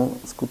nie są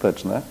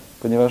skuteczne,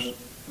 ponieważ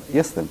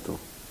jestem tu.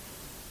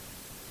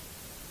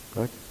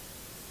 Tak?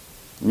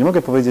 Nie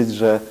mogę powiedzieć,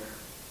 że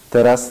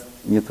teraz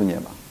mnie tu nie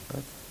ma.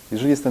 Tak?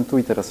 Jeżeli jestem tu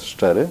i teraz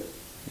szczery,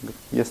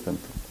 jestem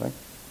tu. Tak?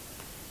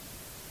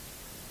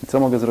 I co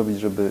mogę zrobić,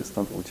 żeby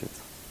stąd uciec?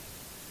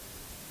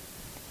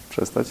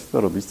 Przestać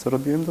to robić, co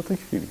robiłem do tej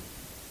chwili.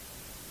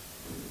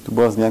 Tu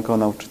była wzmianka o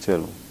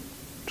nauczycielu.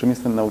 Czym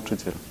jest ten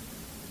nauczyciel?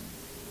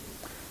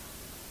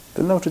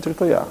 Ten nauczyciel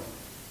to ja.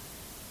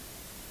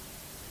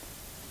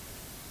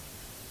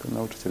 Ten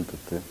nauczyciel to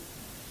ty.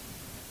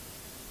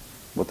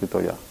 Bo ty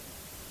to ja.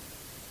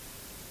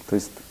 To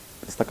jest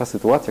taka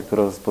sytuacja,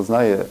 która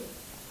rozpoznaje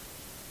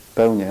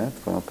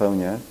twoją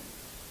pełnię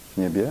w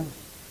niebie,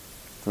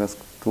 natomiast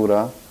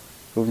która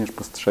również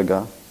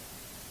postrzega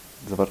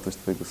zawartość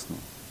twojego snu.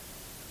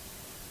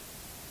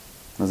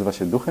 Nazywa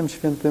się Duchem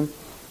Świętym,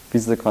 w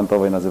fizyce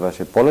kwantowej nazywa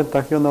się polem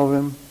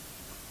tachionowym.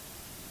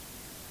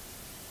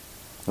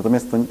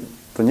 Natomiast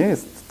to nie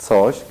jest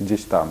coś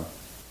gdzieś tam.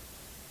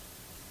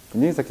 To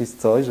nie jest jakieś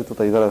coś, że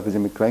tutaj zaraz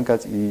będziemy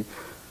klękać i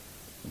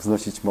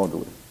wznosić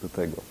modły do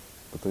tego.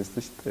 Bo to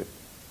jesteś ty.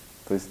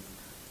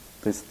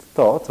 To jest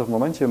to, co w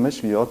momencie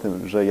myśli o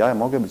tym, że ja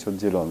mogę być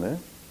oddzielony,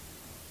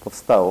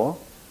 powstało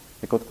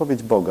jako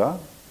odpowiedź Boga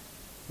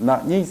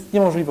na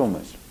niemożliwą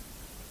myśl.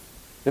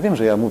 Ja wiem,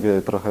 że ja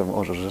mówię trochę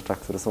o rzeczach,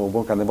 które są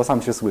obłąkane, bo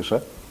sam się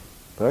słyszę.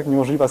 Tak?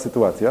 Niemożliwa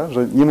sytuacja,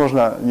 że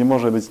nie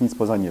może być nic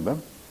poza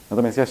niebem,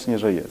 natomiast jaśnie,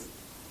 że jest.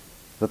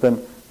 Zatem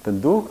ten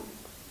duch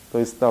to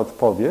jest ta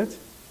odpowiedź,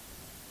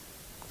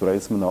 która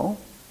jest mną,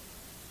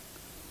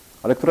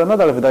 ale która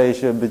nadal wydaje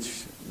się być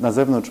na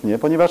zewnątrz mnie,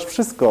 ponieważ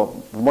wszystko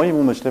w moim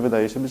umyśle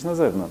wydaje się być na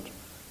zewnątrz.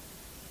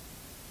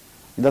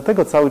 I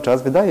dlatego cały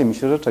czas wydaje mi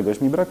się, że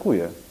czegoś mi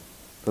brakuje.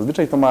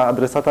 Zazwyczaj to ma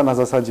adresata na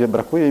zasadzie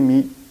brakuje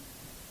mi,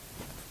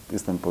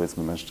 jestem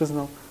powiedzmy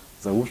mężczyzną,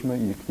 załóżmy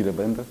i chwilę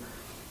będę,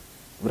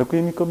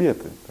 brakuje mi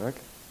kobiety, tak?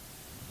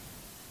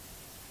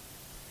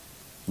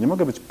 Nie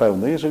mogę być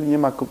pełny, jeżeli nie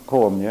ma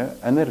koło mnie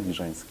energii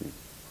żeńskiej.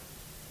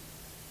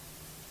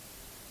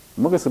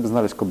 Mogę sobie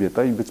znaleźć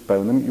kobietę i być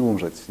pełnym i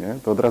umrzeć, nie?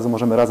 To od razu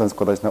możemy razem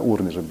składać na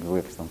urny, żeby były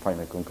jakieś tam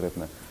fajne,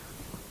 konkretne.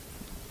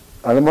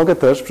 Ale mogę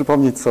też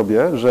przypomnieć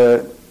sobie,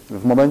 że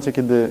w momencie,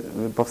 kiedy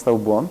powstał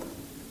błąd,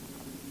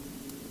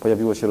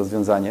 pojawiło się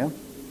rozwiązanie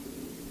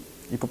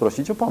i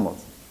poprosić o pomoc.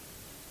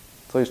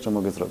 Co jeszcze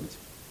mogę zrobić?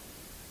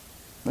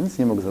 No nic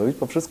nie mogę zrobić,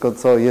 bo wszystko,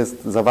 co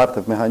jest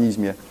zawarte w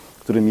mechanizmie,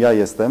 którym ja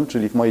jestem,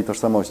 czyli w mojej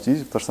tożsamości,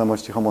 w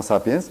tożsamości homo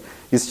sapiens,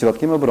 jest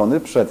środkiem obrony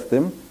przed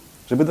tym,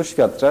 żeby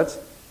doświadczać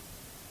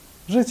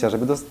życia,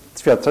 żeby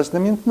doświadczać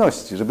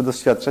namiętności, żeby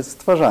doświadczać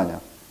stwarzania.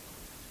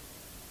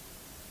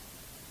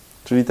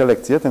 Czyli te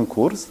lekcje, ten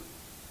kurs,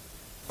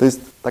 to jest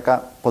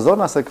taka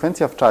pozorna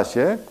sekwencja w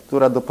czasie,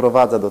 która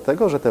doprowadza do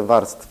tego, że te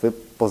warstwy,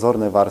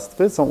 pozorne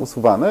warstwy są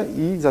usuwane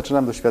i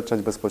zaczynam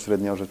doświadczać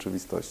bezpośrednio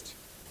rzeczywistości.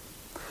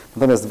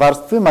 Natomiast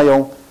warstwy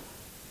mają,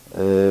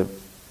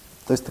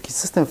 to jest taki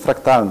system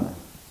fraktalny.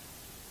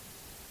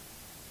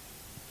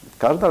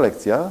 Każda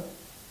lekcja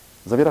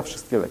zawiera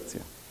wszystkie lekcje.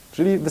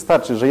 Czyli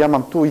wystarczy, że ja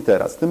mam tu i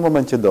teraz, w tym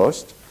momencie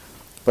dość,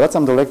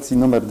 wracam do lekcji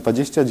numer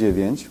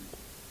 29,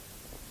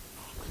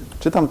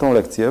 czytam tą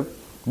lekcję,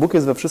 Bóg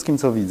jest we wszystkim,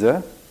 co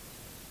widzę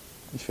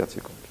i świat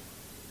się kończy.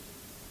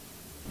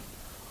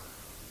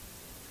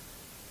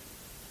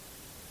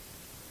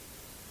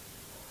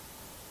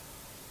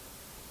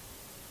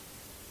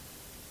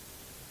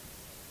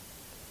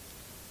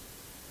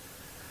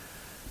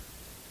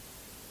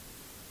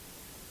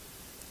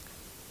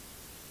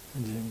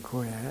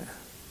 Dziękuję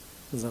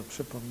za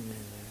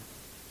przypomnienie.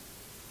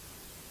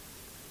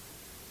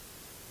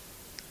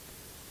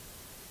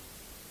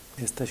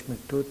 Jesteśmy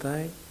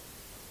tutaj,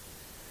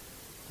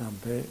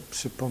 aby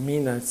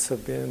przypominać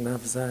sobie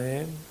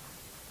nawzajem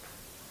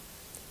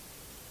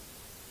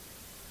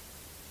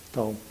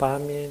tą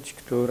pamięć,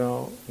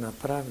 którą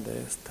naprawdę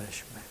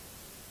jesteśmy.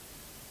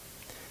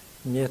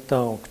 Nie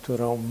tą,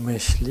 którą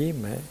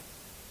myślimy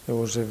i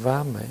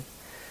używamy,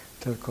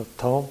 tylko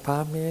tą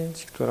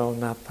pamięć, którą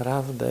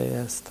naprawdę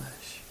jesteś.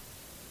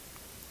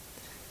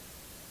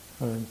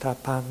 Ta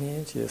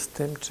pamięć jest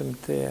tym, czym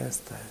Ty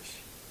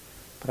jesteś.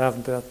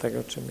 Prawda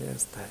tego, czym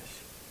jesteś.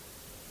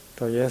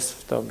 To jest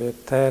w Tobie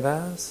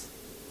teraz,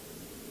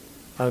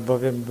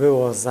 albowiem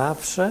było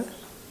zawsze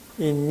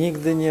i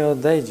nigdy nie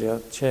odejdzie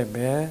od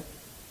Ciebie,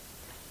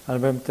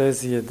 albowiem to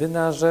jest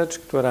jedyna rzecz,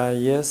 która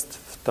jest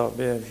w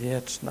Tobie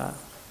wieczna.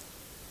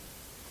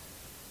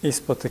 I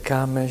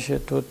spotykamy się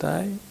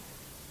tutaj,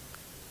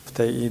 w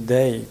tej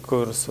idei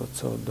kursu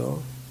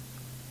cudu,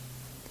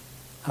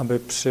 aby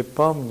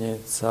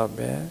przypomnieć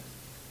sobie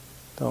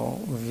tą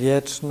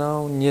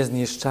wieczną,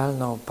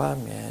 niezniszczalną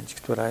pamięć,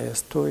 która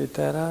jest tu i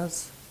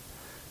teraz,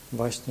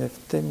 właśnie w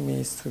tym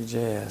miejscu,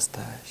 gdzie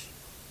jesteś.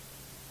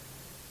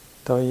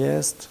 To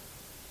jest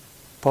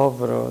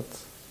powrót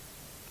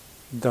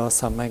do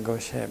samego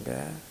siebie.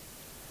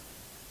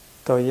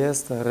 To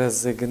jest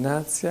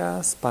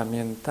rezygnacja z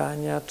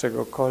pamiętania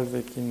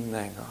czegokolwiek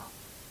innego.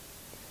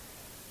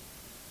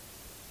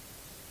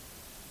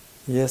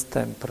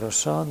 Jestem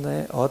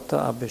proszony o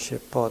to, aby się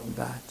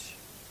poddać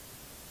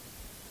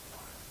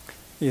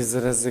i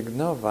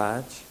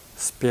zrezygnować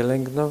z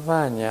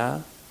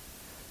pielęgnowania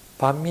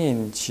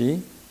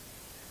pamięci,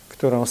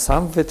 którą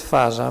sam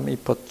wytwarzam i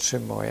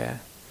podtrzymuję.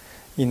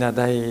 I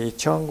nadaję jej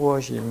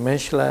ciągłość i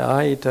myślę,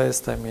 a i to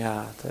jestem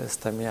ja, to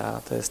jestem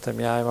ja, to jestem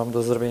ja, ja mam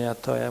do zrobienia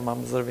to, ja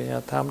mam do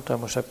zrobienia tamto,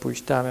 muszę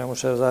pójść tam, ja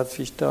muszę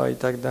załatwić to i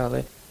tak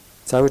dalej.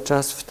 Cały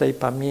czas w tej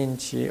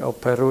pamięci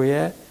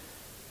operuję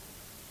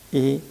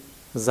i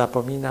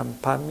zapominam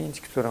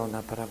pamięć, którą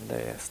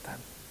naprawdę jestem.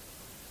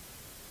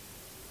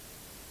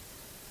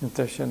 I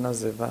to się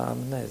nazywa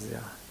amnezja.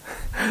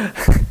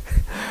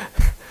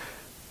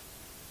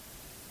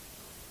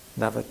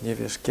 Nawet nie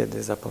wiesz,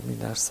 kiedy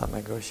zapominasz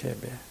samego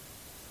siebie.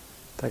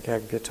 Tak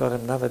jak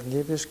wieczorem nawet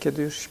nie wiesz,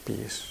 kiedy już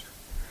śpisz.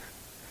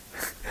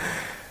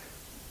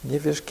 Nie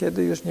wiesz,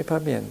 kiedy już nie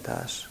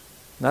pamiętasz.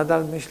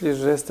 Nadal myślisz,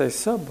 że jesteś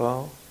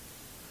sobą,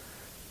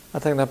 a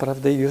tak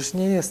naprawdę już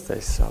nie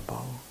jesteś sobą.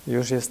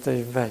 Już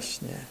jesteś we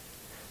śnie.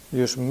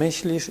 Już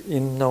myślisz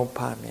inną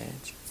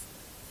pamięć.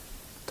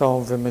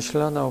 Tą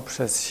wymyśloną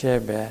przez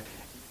siebie.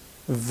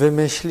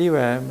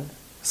 Wymyśliłem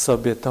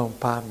sobie tą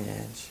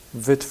pamięć.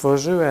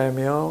 Wytworzyłem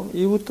ją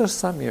i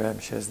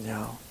utożsamiłem się z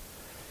nią.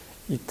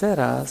 I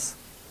teraz,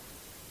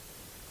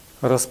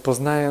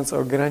 rozpoznając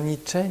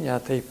ograniczenia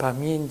tej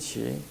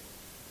pamięci,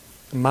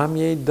 mam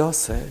jej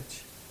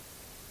dosyć.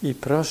 I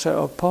proszę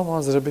o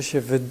pomoc, żeby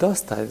się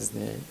wydostać z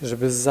niej,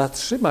 żeby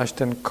zatrzymać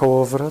ten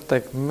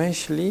kołowrotek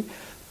myśli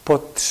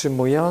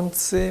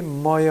podtrzymujący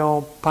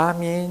moją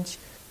pamięć,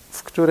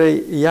 w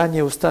której ja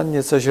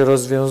nieustannie coś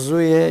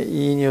rozwiązuję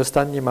i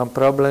nieustannie mam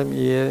problem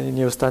i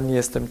nieustannie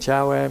jestem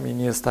ciałem i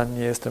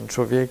nieustannie jestem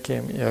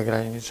człowiekiem i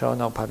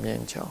ograniczoną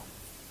pamięcią.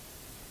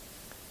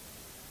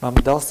 Mam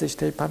dosyć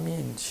tej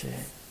pamięci.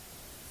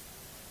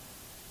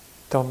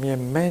 To mnie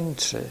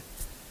męczy.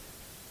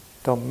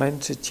 To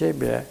męczy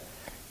Ciebie.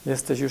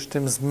 Jesteś już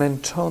tym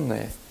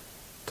zmęczony.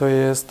 To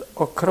jest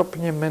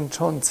okropnie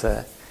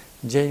męczące.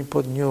 Dzień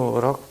po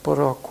dniu, rok po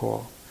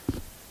roku.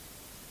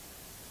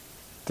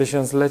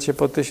 Tysiąclecie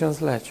po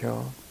tysiącleciu.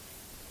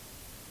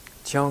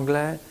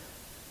 Ciągle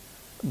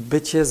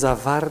bycie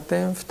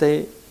zawartym w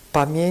tej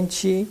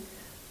pamięci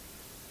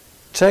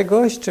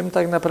czegoś, czym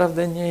tak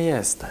naprawdę nie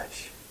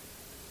jesteś.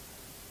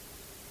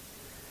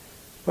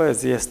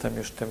 Powiedz, jestem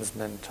już tym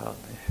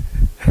zmęczony.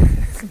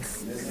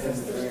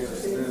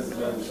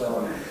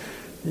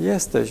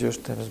 Jesteś już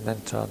tym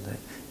zmęczony.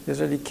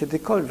 Jeżeli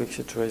kiedykolwiek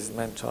się czułeś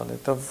zmęczony,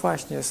 to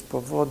właśnie z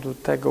powodu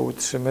tego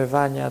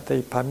utrzymywania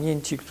tej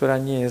pamięci, która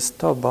nie jest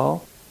tobą,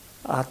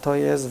 a to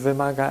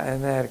wymaga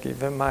energii,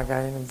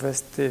 wymaga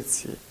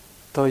inwestycji.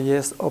 To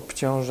jest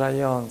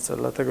obciążające,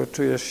 dlatego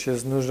czujesz się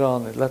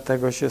znużony,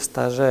 dlatego się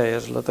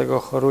starzejesz, dlatego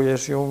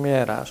chorujesz i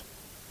umierasz,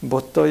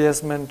 bo to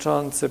jest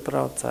męczący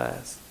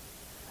proces,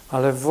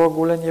 ale w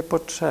ogóle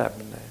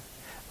niepotrzebny.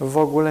 W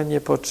ogóle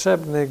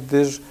niepotrzebny,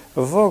 gdyż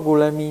w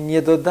ogóle mi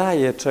nie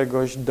dodaje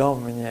czegoś do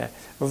mnie,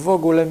 w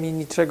ogóle mi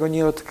niczego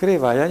nie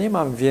odkrywa. Ja nie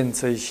mam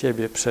więcej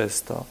siebie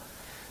przez to,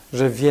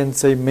 że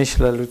więcej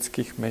myślę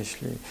ludzkich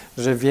myśli,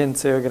 że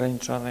więcej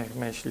ograniczonych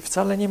myśli.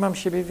 Wcale nie mam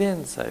siebie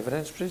więcej,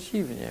 wręcz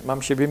przeciwnie.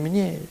 Mam siebie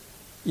mniej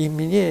i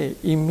mniej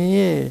i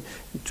mniej.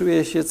 I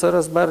czuję się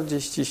coraz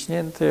bardziej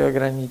ściśnięty i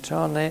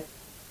ograniczony,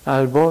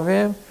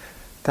 albowiem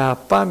ta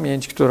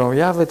pamięć, którą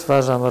ja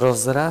wytwarzam,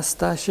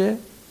 rozrasta się,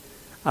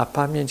 a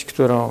pamięć,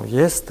 którą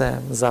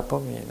jestem,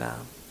 zapominam.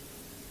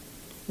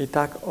 I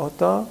tak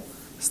oto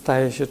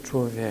staję się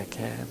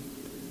człowiekiem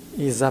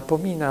i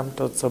zapominam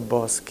to, co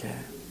boskie.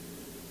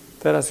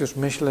 Teraz już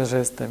myślę, że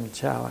jestem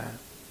ciałem.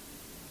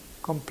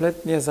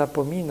 Kompletnie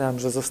zapominam,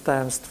 że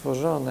zostałem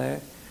stworzony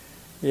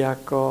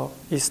jako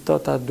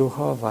istota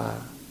duchowa,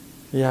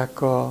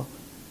 jako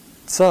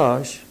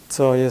coś,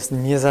 co jest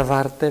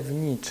niezawarte w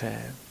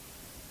niczym.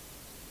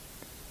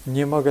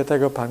 Nie mogę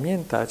tego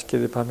pamiętać,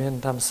 kiedy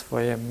pamiętam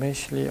swoje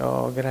myśli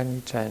o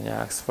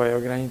ograniczeniach, swoje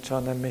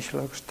ograniczone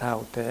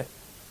myślokształty,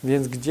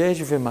 więc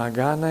gdzieś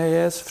wymagane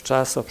jest w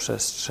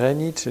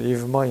czasoprzestrzeni, czyli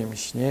w moim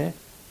śnie,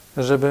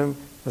 żebym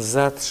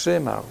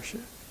zatrzymał się,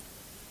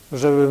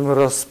 żebym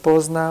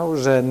rozpoznał,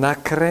 że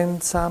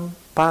nakręcam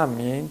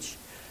pamięć,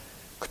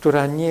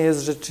 która nie jest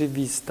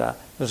rzeczywista,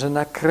 że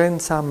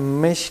nakręcam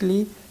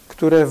myśli,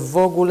 które w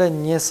ogóle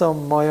nie są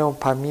moją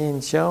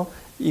pamięcią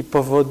i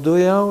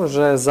powodują,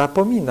 że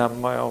zapominam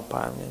moją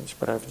pamięć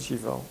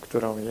prawdziwą,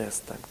 którą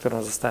jestem,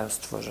 którą zostałem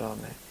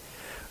stworzony.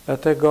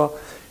 Dlatego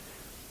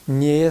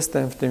nie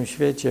jestem w tym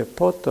świecie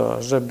po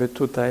to, żeby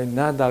tutaj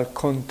nadal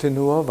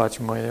kontynuować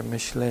moje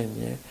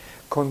myślenie,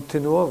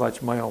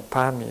 kontynuować moją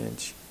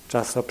pamięć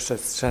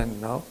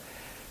czasoprzestrzenną,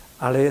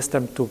 ale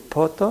jestem tu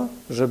po to,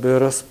 żeby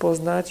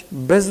rozpoznać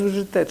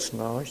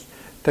bezużyteczność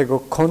tego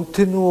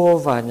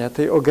kontynuowania,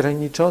 tej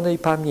ograniczonej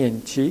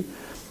pamięci,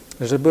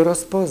 żeby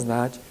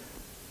rozpoznać,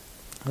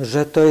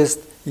 że to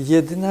jest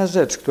jedyna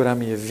rzecz, która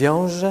mnie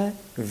wiąże,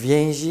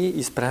 więzi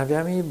i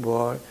sprawia mi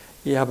ból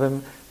i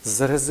abym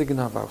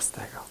zrezygnował z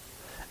tego,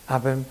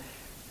 abym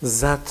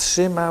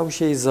zatrzymał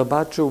się i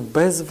zobaczył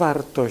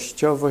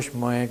bezwartościowość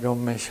mojego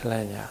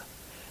myślenia,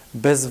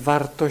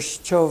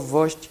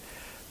 bezwartościowość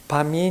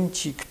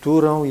pamięci,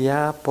 którą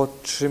ja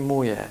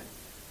podtrzymuję,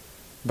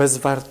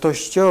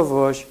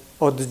 bezwartościowość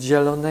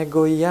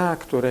oddzielonego ja,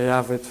 które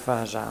ja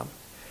wytwarzam,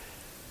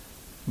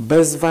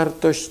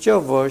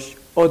 bezwartościowość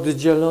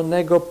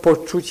oddzielonego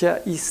poczucia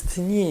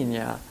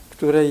istnienia,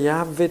 które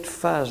ja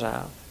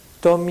wytwarzam.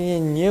 To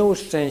mnie nie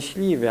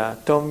uszczęśliwia,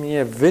 to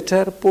mnie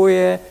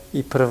wyczerpuje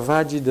i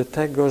prowadzi do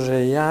tego,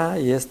 że ja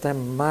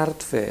jestem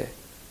martwy.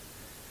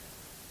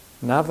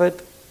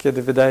 Nawet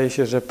kiedy wydaje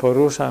się, że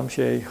poruszam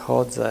się i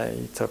chodzę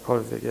i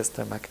cokolwiek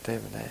jestem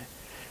aktywny.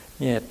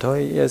 Nie, to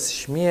jest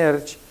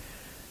śmierć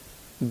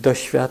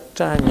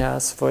doświadczania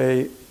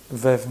swojej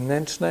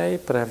wewnętrznej,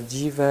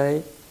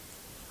 prawdziwej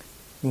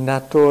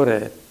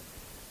natury.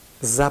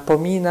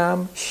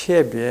 Zapominam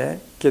siebie,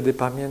 kiedy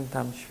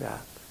pamiętam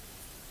świat.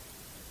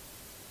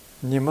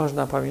 Nie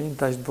można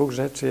pamiętać dwóch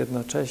rzeczy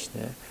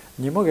jednocześnie.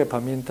 Nie mogę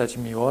pamiętać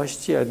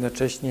miłości, a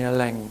jednocześnie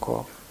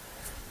lęku.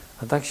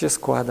 A tak się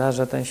składa,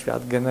 że ten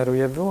świat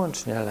generuje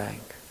wyłącznie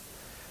lęk,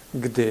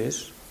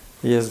 gdyż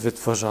jest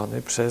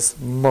wytworzony przez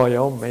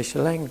moją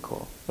myśl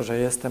lęku, że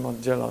jestem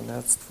oddzielony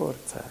od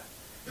Stwórcy,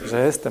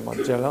 że jestem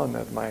oddzielony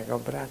od mojego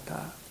brata.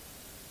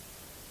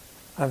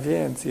 A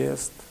więc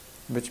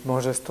być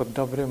może jest to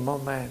dobry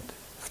moment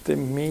w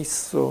tym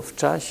miejscu, w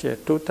czasie,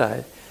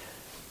 tutaj,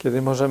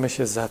 kiedy możemy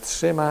się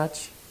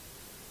zatrzymać,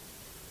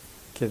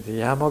 kiedy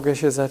ja mogę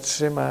się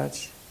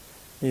zatrzymać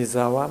i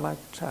załamać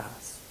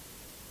czas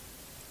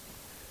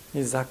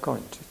i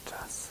zakończyć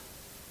czas.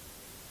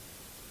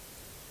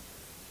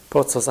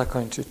 Po co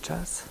zakończyć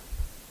czas?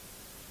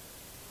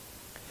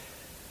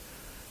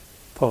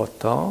 Po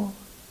to,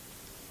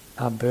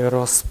 aby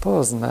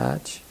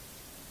rozpoznać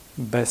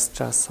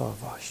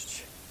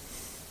bezczasowość.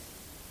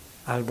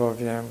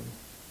 Albowiem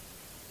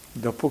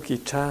dopóki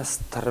czas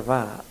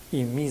trwa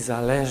i mi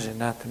zależy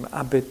na tym,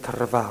 aby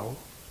trwał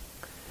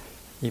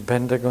i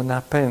będę go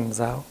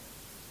napędzał,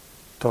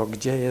 to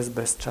gdzie jest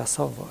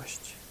bezczasowość?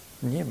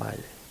 Nie ma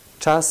jej.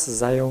 Czas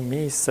zajął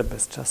miejsce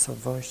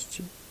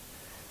bezczasowości.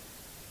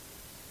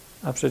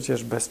 A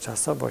przecież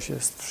bezczasowość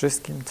jest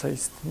wszystkim, co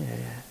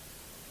istnieje.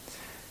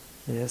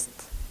 Jest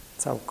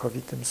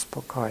całkowitym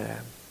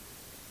spokojem.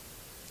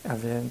 A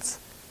więc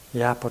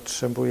Ja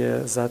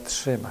potrzebuję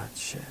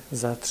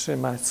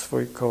zatrzymać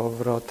swój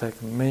kołowrotek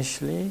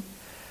myśli,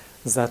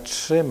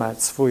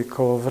 zatrzymać swój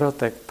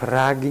kołowrotek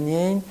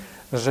pragnień,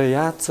 że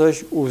ja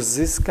coś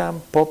uzyskam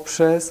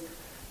poprzez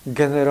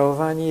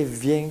generowanie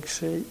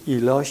większej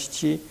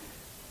ilości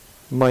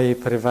mojej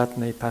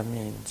prywatnej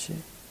pamięci.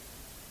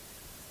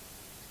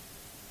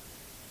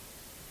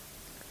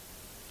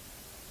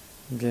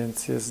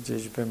 Więc jest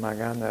gdzieś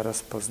wymagane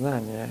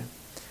rozpoznanie,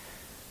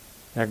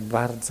 jak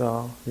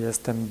bardzo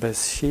jestem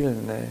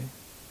bezsilny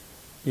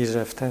i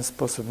że w ten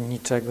sposób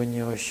niczego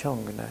nie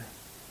osiągnę.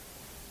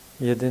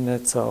 Jedyne,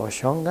 co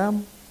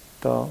osiągam,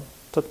 to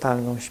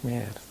totalną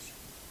śmierć.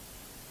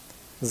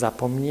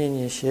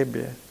 Zapomnienie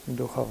siebie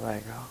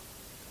duchowego.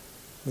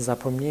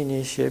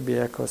 Zapomnienie siebie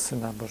jako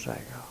Syna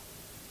Bożego.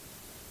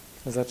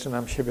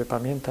 Zaczynam siebie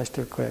pamiętać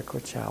tylko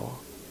jako ciało.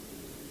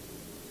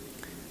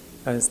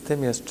 A więc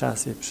tym jest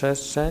czas i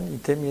przestrzeń i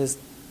tym jest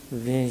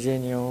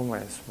więzienie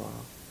umysłu.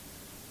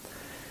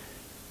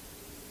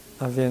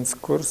 A więc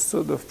kurs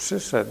cudów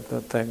przyszedł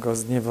do tego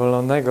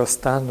zniewolonego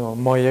stanu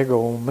mojego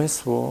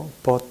umysłu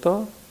po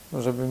to,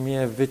 żeby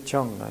mnie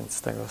wyciągnąć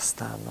z tego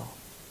stanu.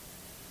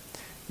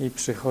 I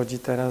przychodzi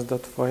teraz do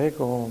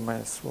Twojego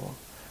umysłu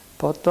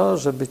po to,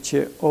 żeby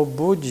Cię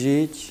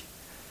obudzić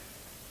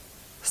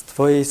z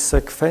Twojej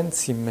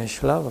sekwencji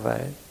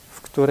myślowej,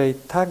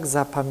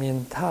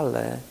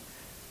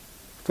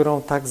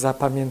 którą tak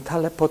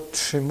zapamiętale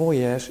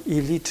podtrzymujesz i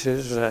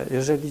liczysz, że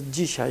jeżeli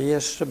dzisiaj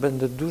jeszcze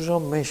będę dużo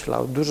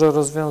myślał, dużo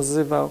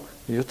rozwiązywał,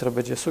 jutro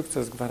będzie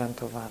sukces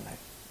gwarantowany.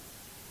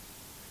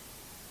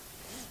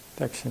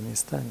 Tak się nie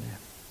stanie.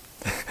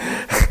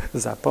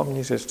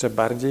 Zapomnisz jeszcze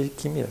bardziej,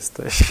 kim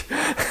jesteś.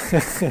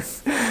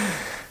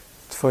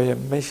 Twoje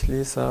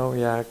myśli są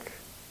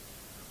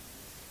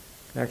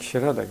jak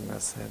środek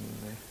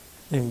nasenny.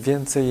 Im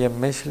więcej je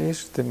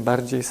myślisz, tym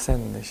bardziej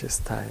senny się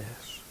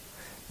stajesz.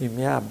 Im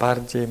ja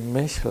bardziej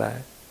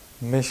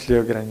myśli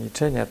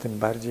ograniczenia, tym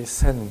bardziej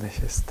senny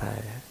się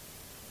staję.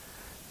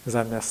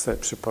 Zamiast sobie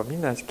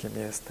przypominać, kim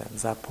jestem,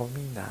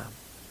 zapominam.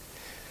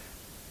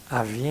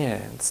 A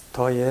więc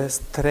to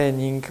jest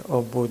trening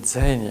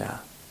obudzenia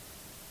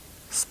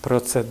z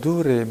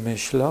procedury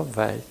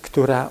myślowej,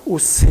 która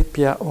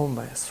usypia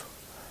umysł.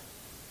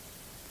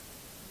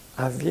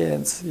 A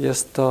więc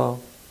jest to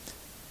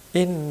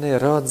inny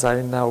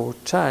rodzaj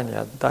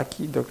nauczania,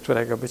 taki, do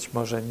którego być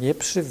może nie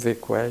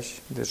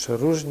przywykłeś, gdyż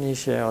różni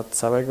się od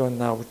całego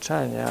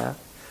nauczania,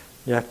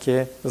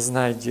 jakie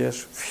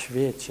znajdziesz w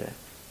świecie.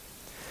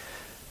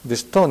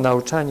 Gdyż to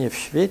nauczanie w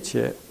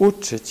świecie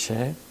uczy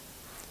Cię,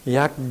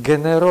 jak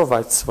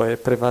generować swoje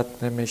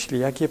prywatne myśli,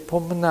 jak je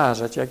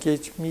pomnażać,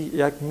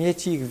 jak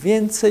mieć ich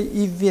więcej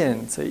i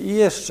więcej, i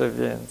jeszcze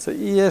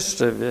więcej, i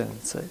jeszcze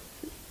więcej.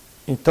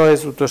 I to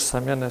jest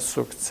utożsamione z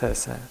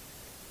sukcesem.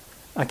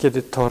 A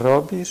kiedy to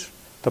robisz,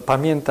 to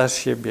pamiętasz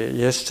siebie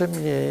jeszcze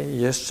mniej,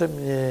 jeszcze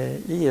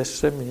mniej, i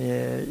jeszcze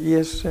mniej, i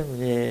jeszcze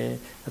mniej.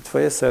 A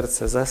Twoje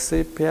serce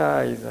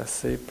zasypia i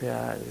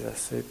zasypia i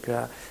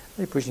zasypia.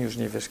 I później już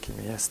nie wiesz, kim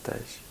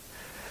jesteś.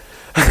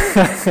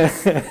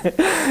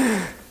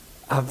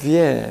 A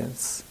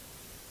więc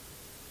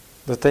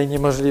do tej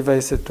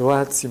niemożliwej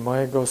sytuacji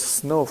mojego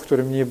snu, w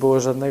którym nie było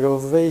żadnego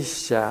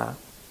wyjścia,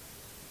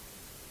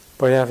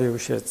 pojawił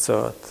się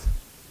cud.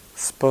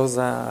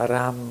 Spoza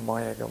ram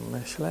mojego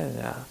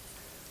myślenia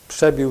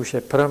przebił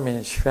się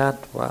promień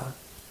światła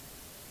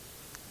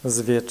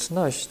z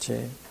wieczności,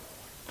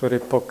 który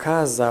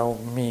pokazał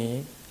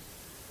mi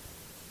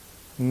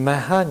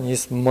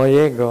mechanizm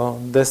mojego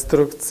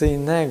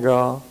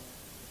destrukcyjnego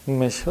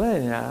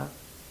myślenia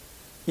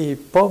i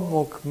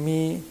pomógł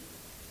mi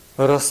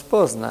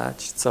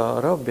rozpoznać,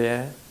 co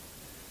robię,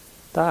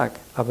 tak,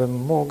 abym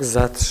mógł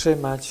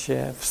zatrzymać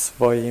się w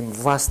swoim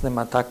własnym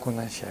ataku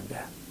na siebie.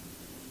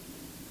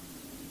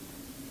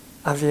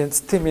 A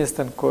więc tym jest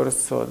ten kurs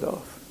cudów.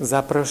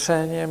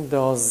 Zaproszeniem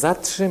do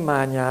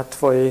zatrzymania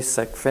Twojej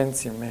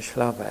sekwencji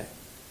myślowej.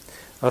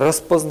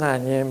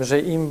 Rozpoznaniem, że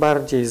im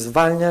bardziej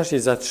zwalniasz i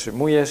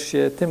zatrzymujesz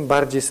się, tym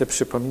bardziej sobie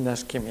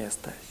przypominasz, kim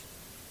jesteś.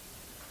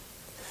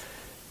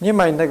 Nie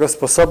ma innego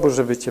sposobu,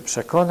 żeby Cię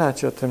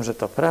przekonać o tym, że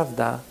to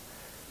prawda,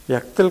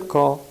 jak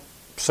tylko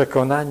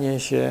przekonanie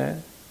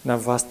się na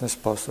własny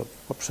sposób,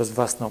 poprzez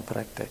własną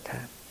praktykę.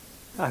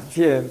 A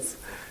więc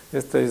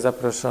jesteś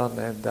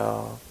zaproszony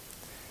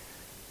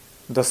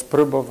do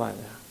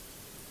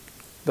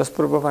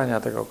spróbowania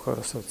tego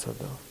kursu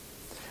cudów,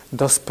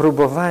 do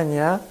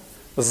spróbowania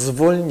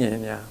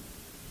zwolnienia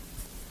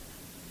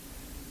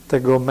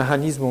tego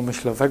mechanizmu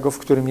myślowego, w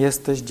którym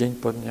jesteś dzień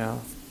po dniu,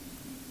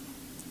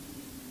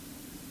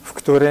 w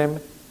którym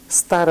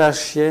starasz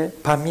się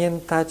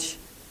pamiętać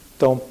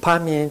tą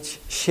pamięć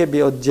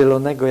siebie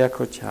oddzielonego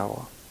jako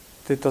ciało.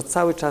 Ty to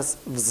cały czas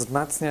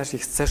wzmacniasz i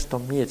chcesz to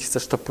mieć,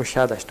 chcesz to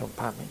posiadać, tą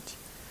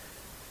pamięć.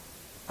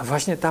 A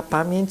właśnie ta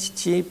pamięć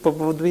Ci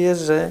powoduje,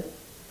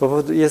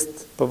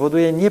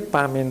 powoduje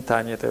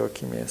niepamiętanie tego,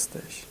 kim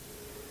jesteś.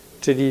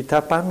 Czyli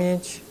ta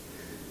pamięć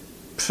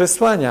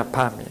przysłania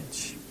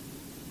pamięć.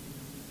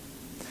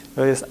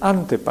 To jest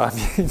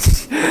antypamięć.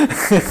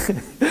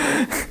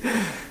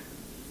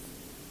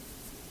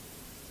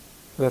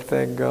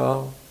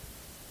 Dlatego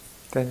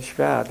ten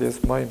świat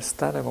jest moim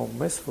stanem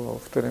umysłu,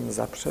 w którym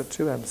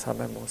zaprzeczyłem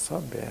samemu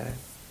sobie.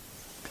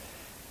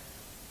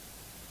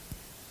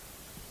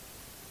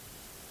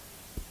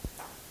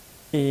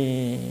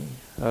 I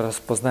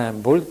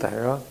rozpoznałem ból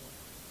tego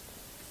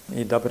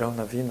i dobrą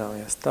nowiną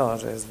jest to,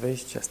 że jest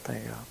wyjście z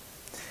tego.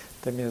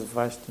 Tym jest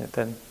właśnie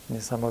ten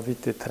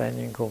niesamowity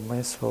trening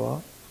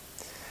umysłu,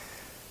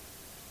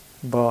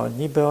 bo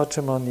niby o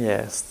czym on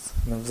jest?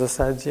 No w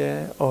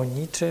zasadzie o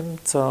niczym,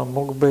 co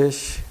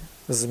mógłbyś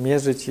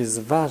zmierzyć i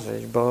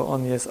zważyć, bo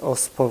on jest o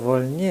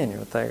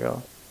spowolnieniu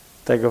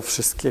tego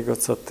wszystkiego,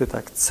 co ty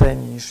tak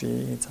cenisz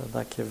i co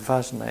takie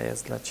ważne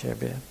jest dla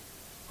ciebie.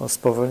 O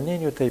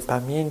spowolnieniu tej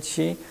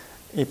pamięci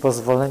i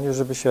pozwoleniu,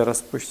 żeby się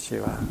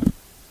rozpuściła.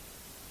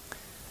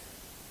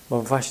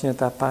 Bo właśnie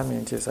ta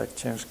pamięć jest jak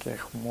ciężkie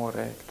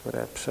chmury,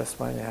 które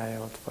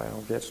przesłaniają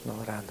twoją wieczną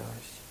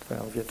radość,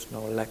 twoją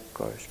wieczną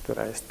lekkość,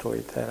 która jest tu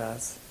i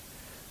teraz,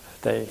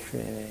 w tej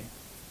chwili.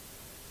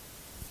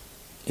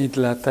 I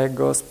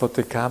dlatego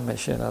spotykamy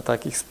się na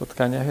takich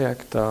spotkaniach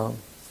jak to,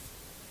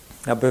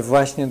 aby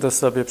właśnie to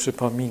sobie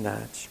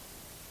przypominać,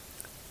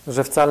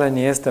 że wcale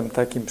nie jestem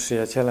takim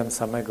przyjacielem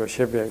samego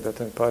siebie, jak do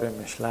tej pory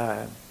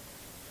myślałem,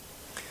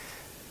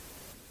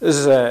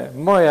 że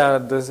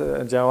moja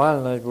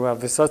działalność była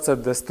wysoce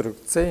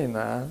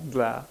destrukcyjna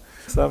dla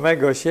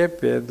samego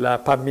siebie,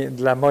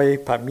 dla mojej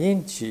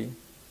pamięci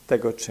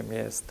tego, czym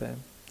jestem.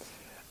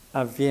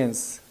 A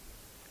więc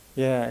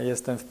ja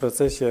jestem w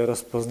procesie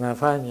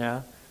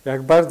rozpoznawania,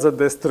 jak bardzo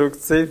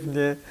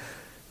destruktywnie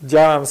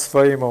działam w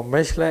swoim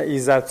umyśle i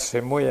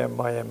zatrzymuję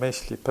moje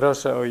myśli.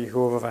 Proszę o ich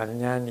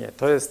uwalnianie.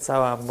 To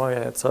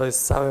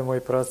jest cały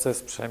mój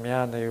proces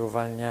przemiany i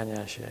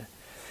uwalniania się.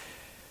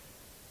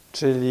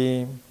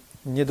 Czyli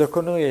nie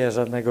dokonuję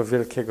żadnego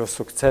wielkiego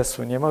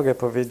sukcesu. Nie mogę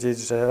powiedzieć,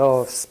 że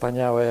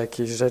wspaniałe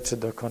jakieś rzeczy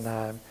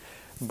dokonałem,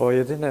 bo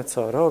jedyne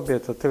co robię,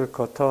 to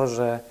tylko to,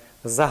 że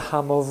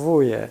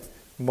zahamowuję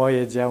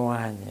moje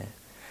działanie.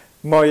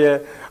 Moje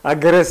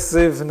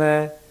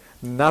agresywne,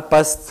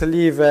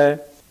 napastliwe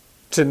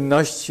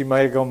czynności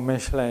mojego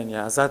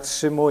myślenia.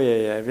 Zatrzymuję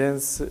je,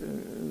 więc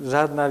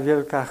żadna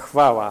wielka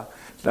chwała.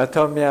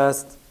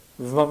 Natomiast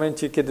w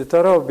momencie, kiedy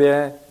to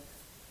robię,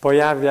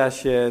 pojawia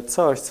się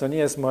coś, co nie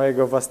jest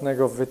mojego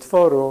własnego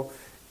wytworu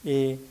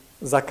i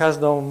za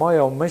każdą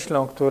moją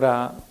myślą,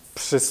 która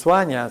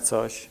przysłania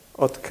coś,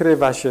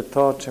 odkrywa się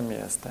to, czym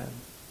jestem.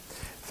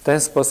 W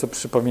ten sposób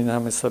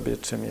przypominamy sobie,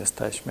 czym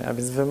jesteśmy, a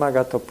więc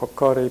wymaga to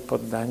pokory i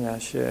poddania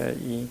się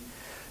i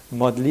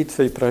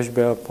modlitwy i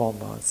prośby o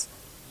pomoc.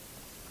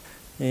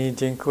 I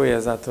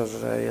dziękuję za to,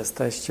 że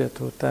jesteście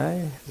tutaj.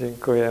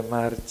 Dziękuję,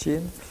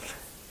 Marcin.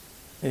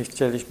 I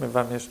chcieliśmy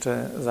wam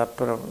jeszcze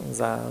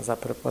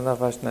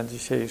zaproponować na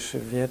dzisiejszy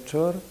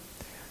wieczór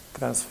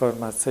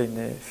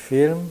transformacyjny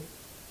film,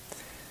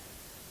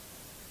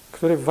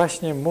 który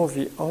właśnie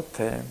mówi o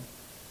tym,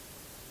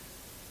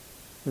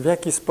 w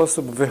jaki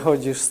sposób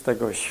wychodzisz z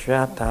tego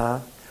świata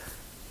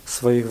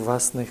swoich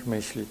własnych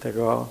myśli,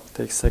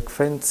 tej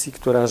sekwencji,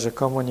 która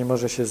rzekomo nie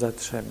może się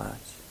zatrzymać.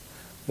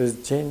 To jest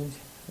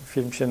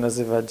film się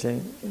nazywa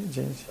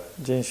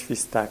Dzień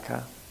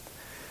Świstaka.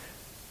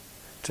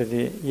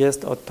 Czyli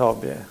jest o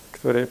tobie,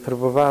 który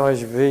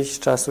próbowałeś wyjść z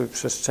czasu i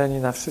przestrzeni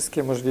na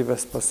wszystkie możliwe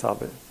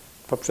sposoby.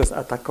 Poprzez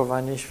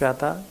atakowanie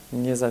świata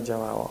nie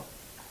zadziałało.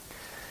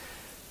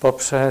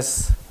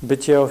 Poprzez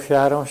bycie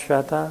ofiarą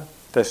świata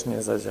też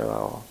nie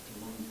zadziałało.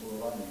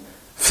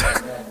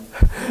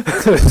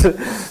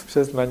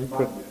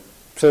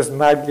 Przez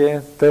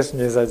magię też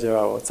nie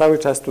zadziałało. Cały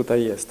czas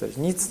tutaj jesteś.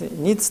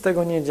 Nic z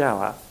tego nie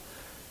działa.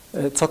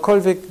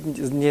 Cokolwiek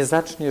nie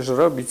zaczniesz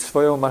robić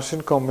swoją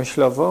maszynką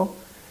myślową,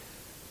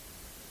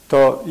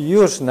 to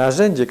już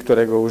narzędzie,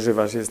 którego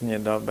używasz, jest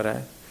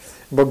niedobre,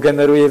 bo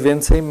generuje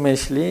więcej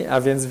myśli,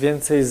 a więc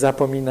więcej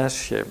zapominasz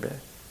siebie.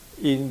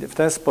 I w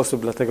ten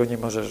sposób dlatego nie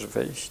możesz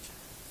wyjść.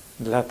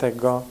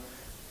 Dlatego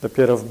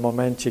dopiero w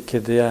momencie,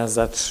 kiedy ja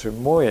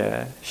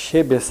zatrzymuję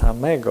siebie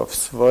samego w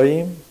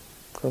swoim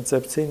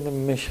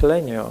koncepcyjnym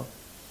myśleniu,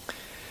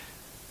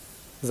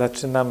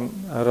 zaczynam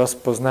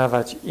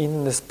rozpoznawać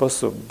inny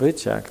sposób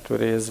bycia,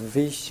 który jest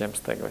wyjściem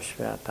z tego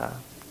świata.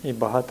 I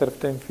bohater w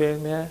tym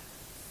filmie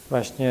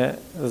właśnie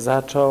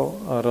zaczął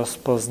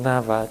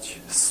rozpoznawać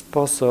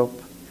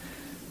sposób,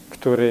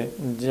 który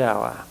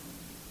działa.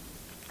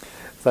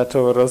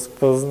 Zaczął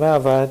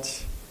rozpoznawać,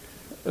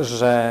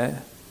 że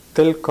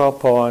tylko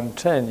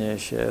połączenie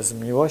się z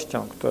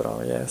miłością,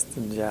 którą jest,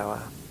 działa.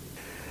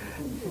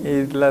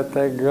 I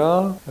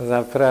dlatego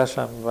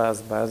zapraszam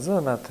was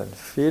bardzo na ten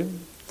film.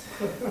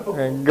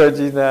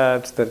 Godzina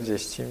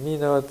 40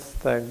 minut,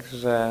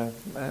 także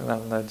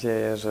mam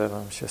nadzieję, że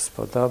wam się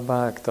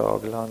spodoba. Kto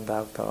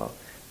oglądał, to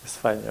jest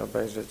fajnie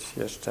obejrzeć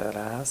jeszcze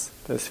raz.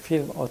 To jest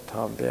film o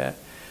tobie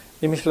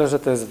i myślę, że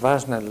to jest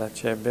ważne dla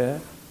ciebie,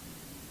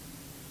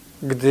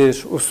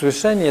 gdyż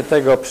usłyszenie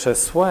tego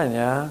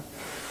przesłania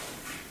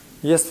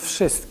jest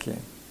wszystkim.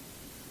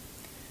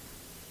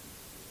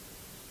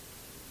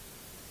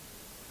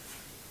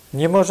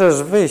 Nie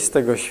możesz wyjść z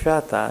tego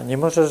świata, nie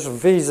możesz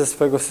wyjść ze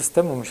swojego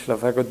systemu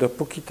myślowego,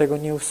 dopóki tego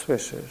nie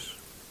usłyszysz.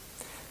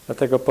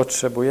 Dlatego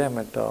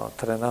potrzebujemy to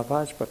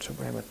trenować,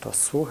 potrzebujemy to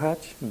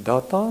słuchać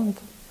dotąd,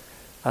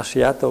 aż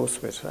ja to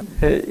usłyszę.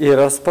 I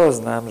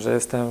rozpoznam, że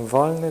jestem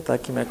wolny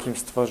takim, jakim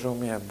stworzył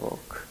mnie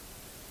Bóg.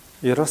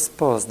 I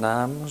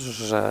rozpoznam,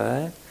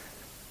 że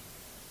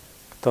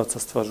to, co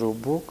stworzył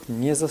Bóg,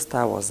 nie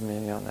zostało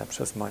zmienione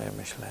przez moje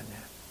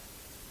myślenie.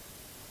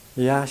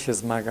 Ja się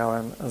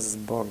zmagałem z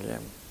Bogiem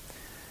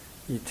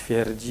i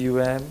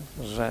twierdziłem,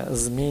 że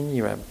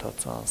zmieniłem to,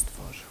 co On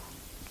stworzył.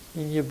 I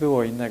nie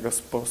było innego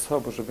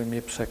sposobu, żeby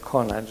mnie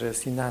przekonać, że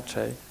jest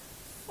inaczej.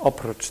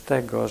 Oprócz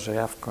tego, że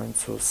ja w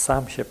końcu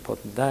sam się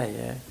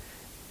poddaję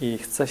i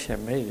chcę się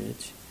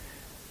mylić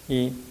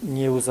i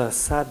nie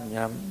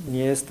uzasadniam,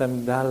 nie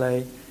jestem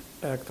dalej,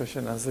 jak to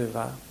się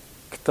nazywa,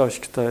 ktoś,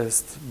 kto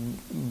jest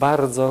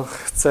bardzo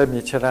chce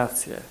mieć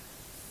rację.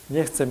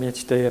 Nie chcę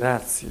mieć tej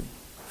racji.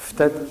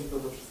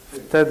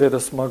 Wtedy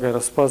mogę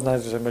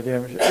rozpoznać, że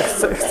myliłem się.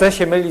 Chcę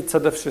się mylić co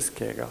do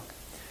wszystkiego.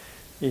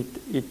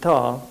 I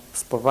to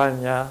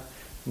spowalnia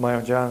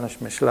moją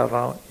działalność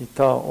myślową i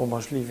to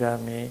umożliwia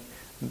mi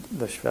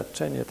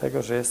doświadczenie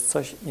tego, że jest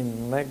coś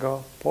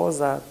innego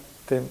poza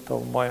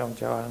tą moją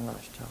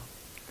działalnością.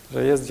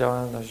 Że jest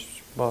działalność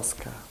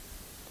boska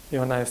i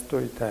ona jest tu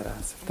i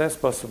teraz. W ten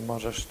sposób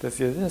to jest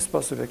jedyny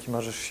sposób, w jaki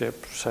możesz się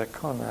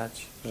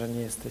przekonać, że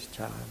nie jesteś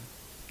ciałem.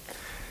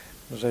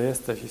 Że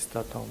jesteś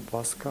istotą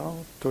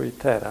boską tu i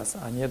teraz,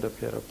 a nie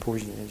dopiero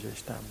później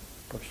gdzieś tam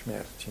po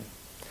śmierci.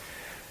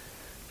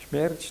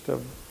 Śmierć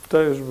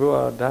to już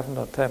było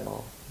dawno temu.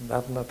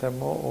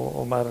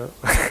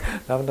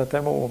 Dawno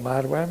temu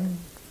umarłem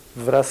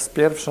wraz z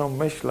pierwszą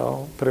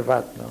myślą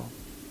prywatną.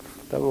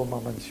 To był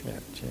moment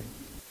śmierci.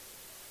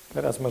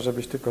 Teraz może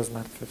być tylko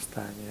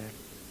zmartwychwstanie.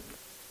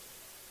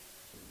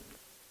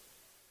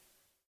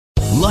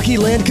 Lucky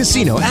Land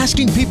Casino,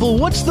 asking people,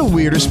 what's the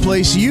weirdest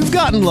place you've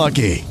gotten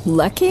lucky?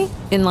 Lucky?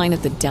 In line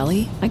at the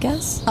deli, I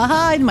guess?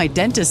 Aha, in my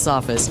dentist's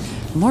office.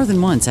 More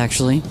than once,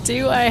 actually.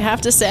 Do I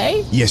have to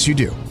say? Yes, you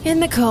do. In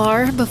the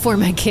car before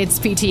my kids'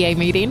 PTA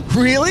meeting.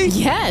 Really?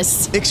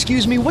 Yes.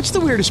 Excuse me, what's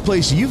the weirdest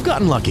place you've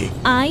gotten lucky?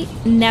 I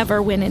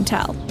never win and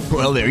tell.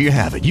 Well, there you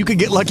have it. You can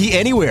get lucky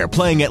anywhere,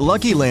 playing at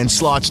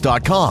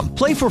LuckyLandSlots.com.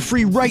 Play for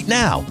free right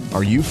now.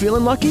 Are you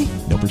feeling lucky?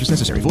 No purchase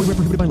necessary. Void where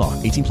prohibited by law.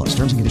 18+.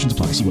 Terms and conditions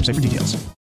apply. See website for details.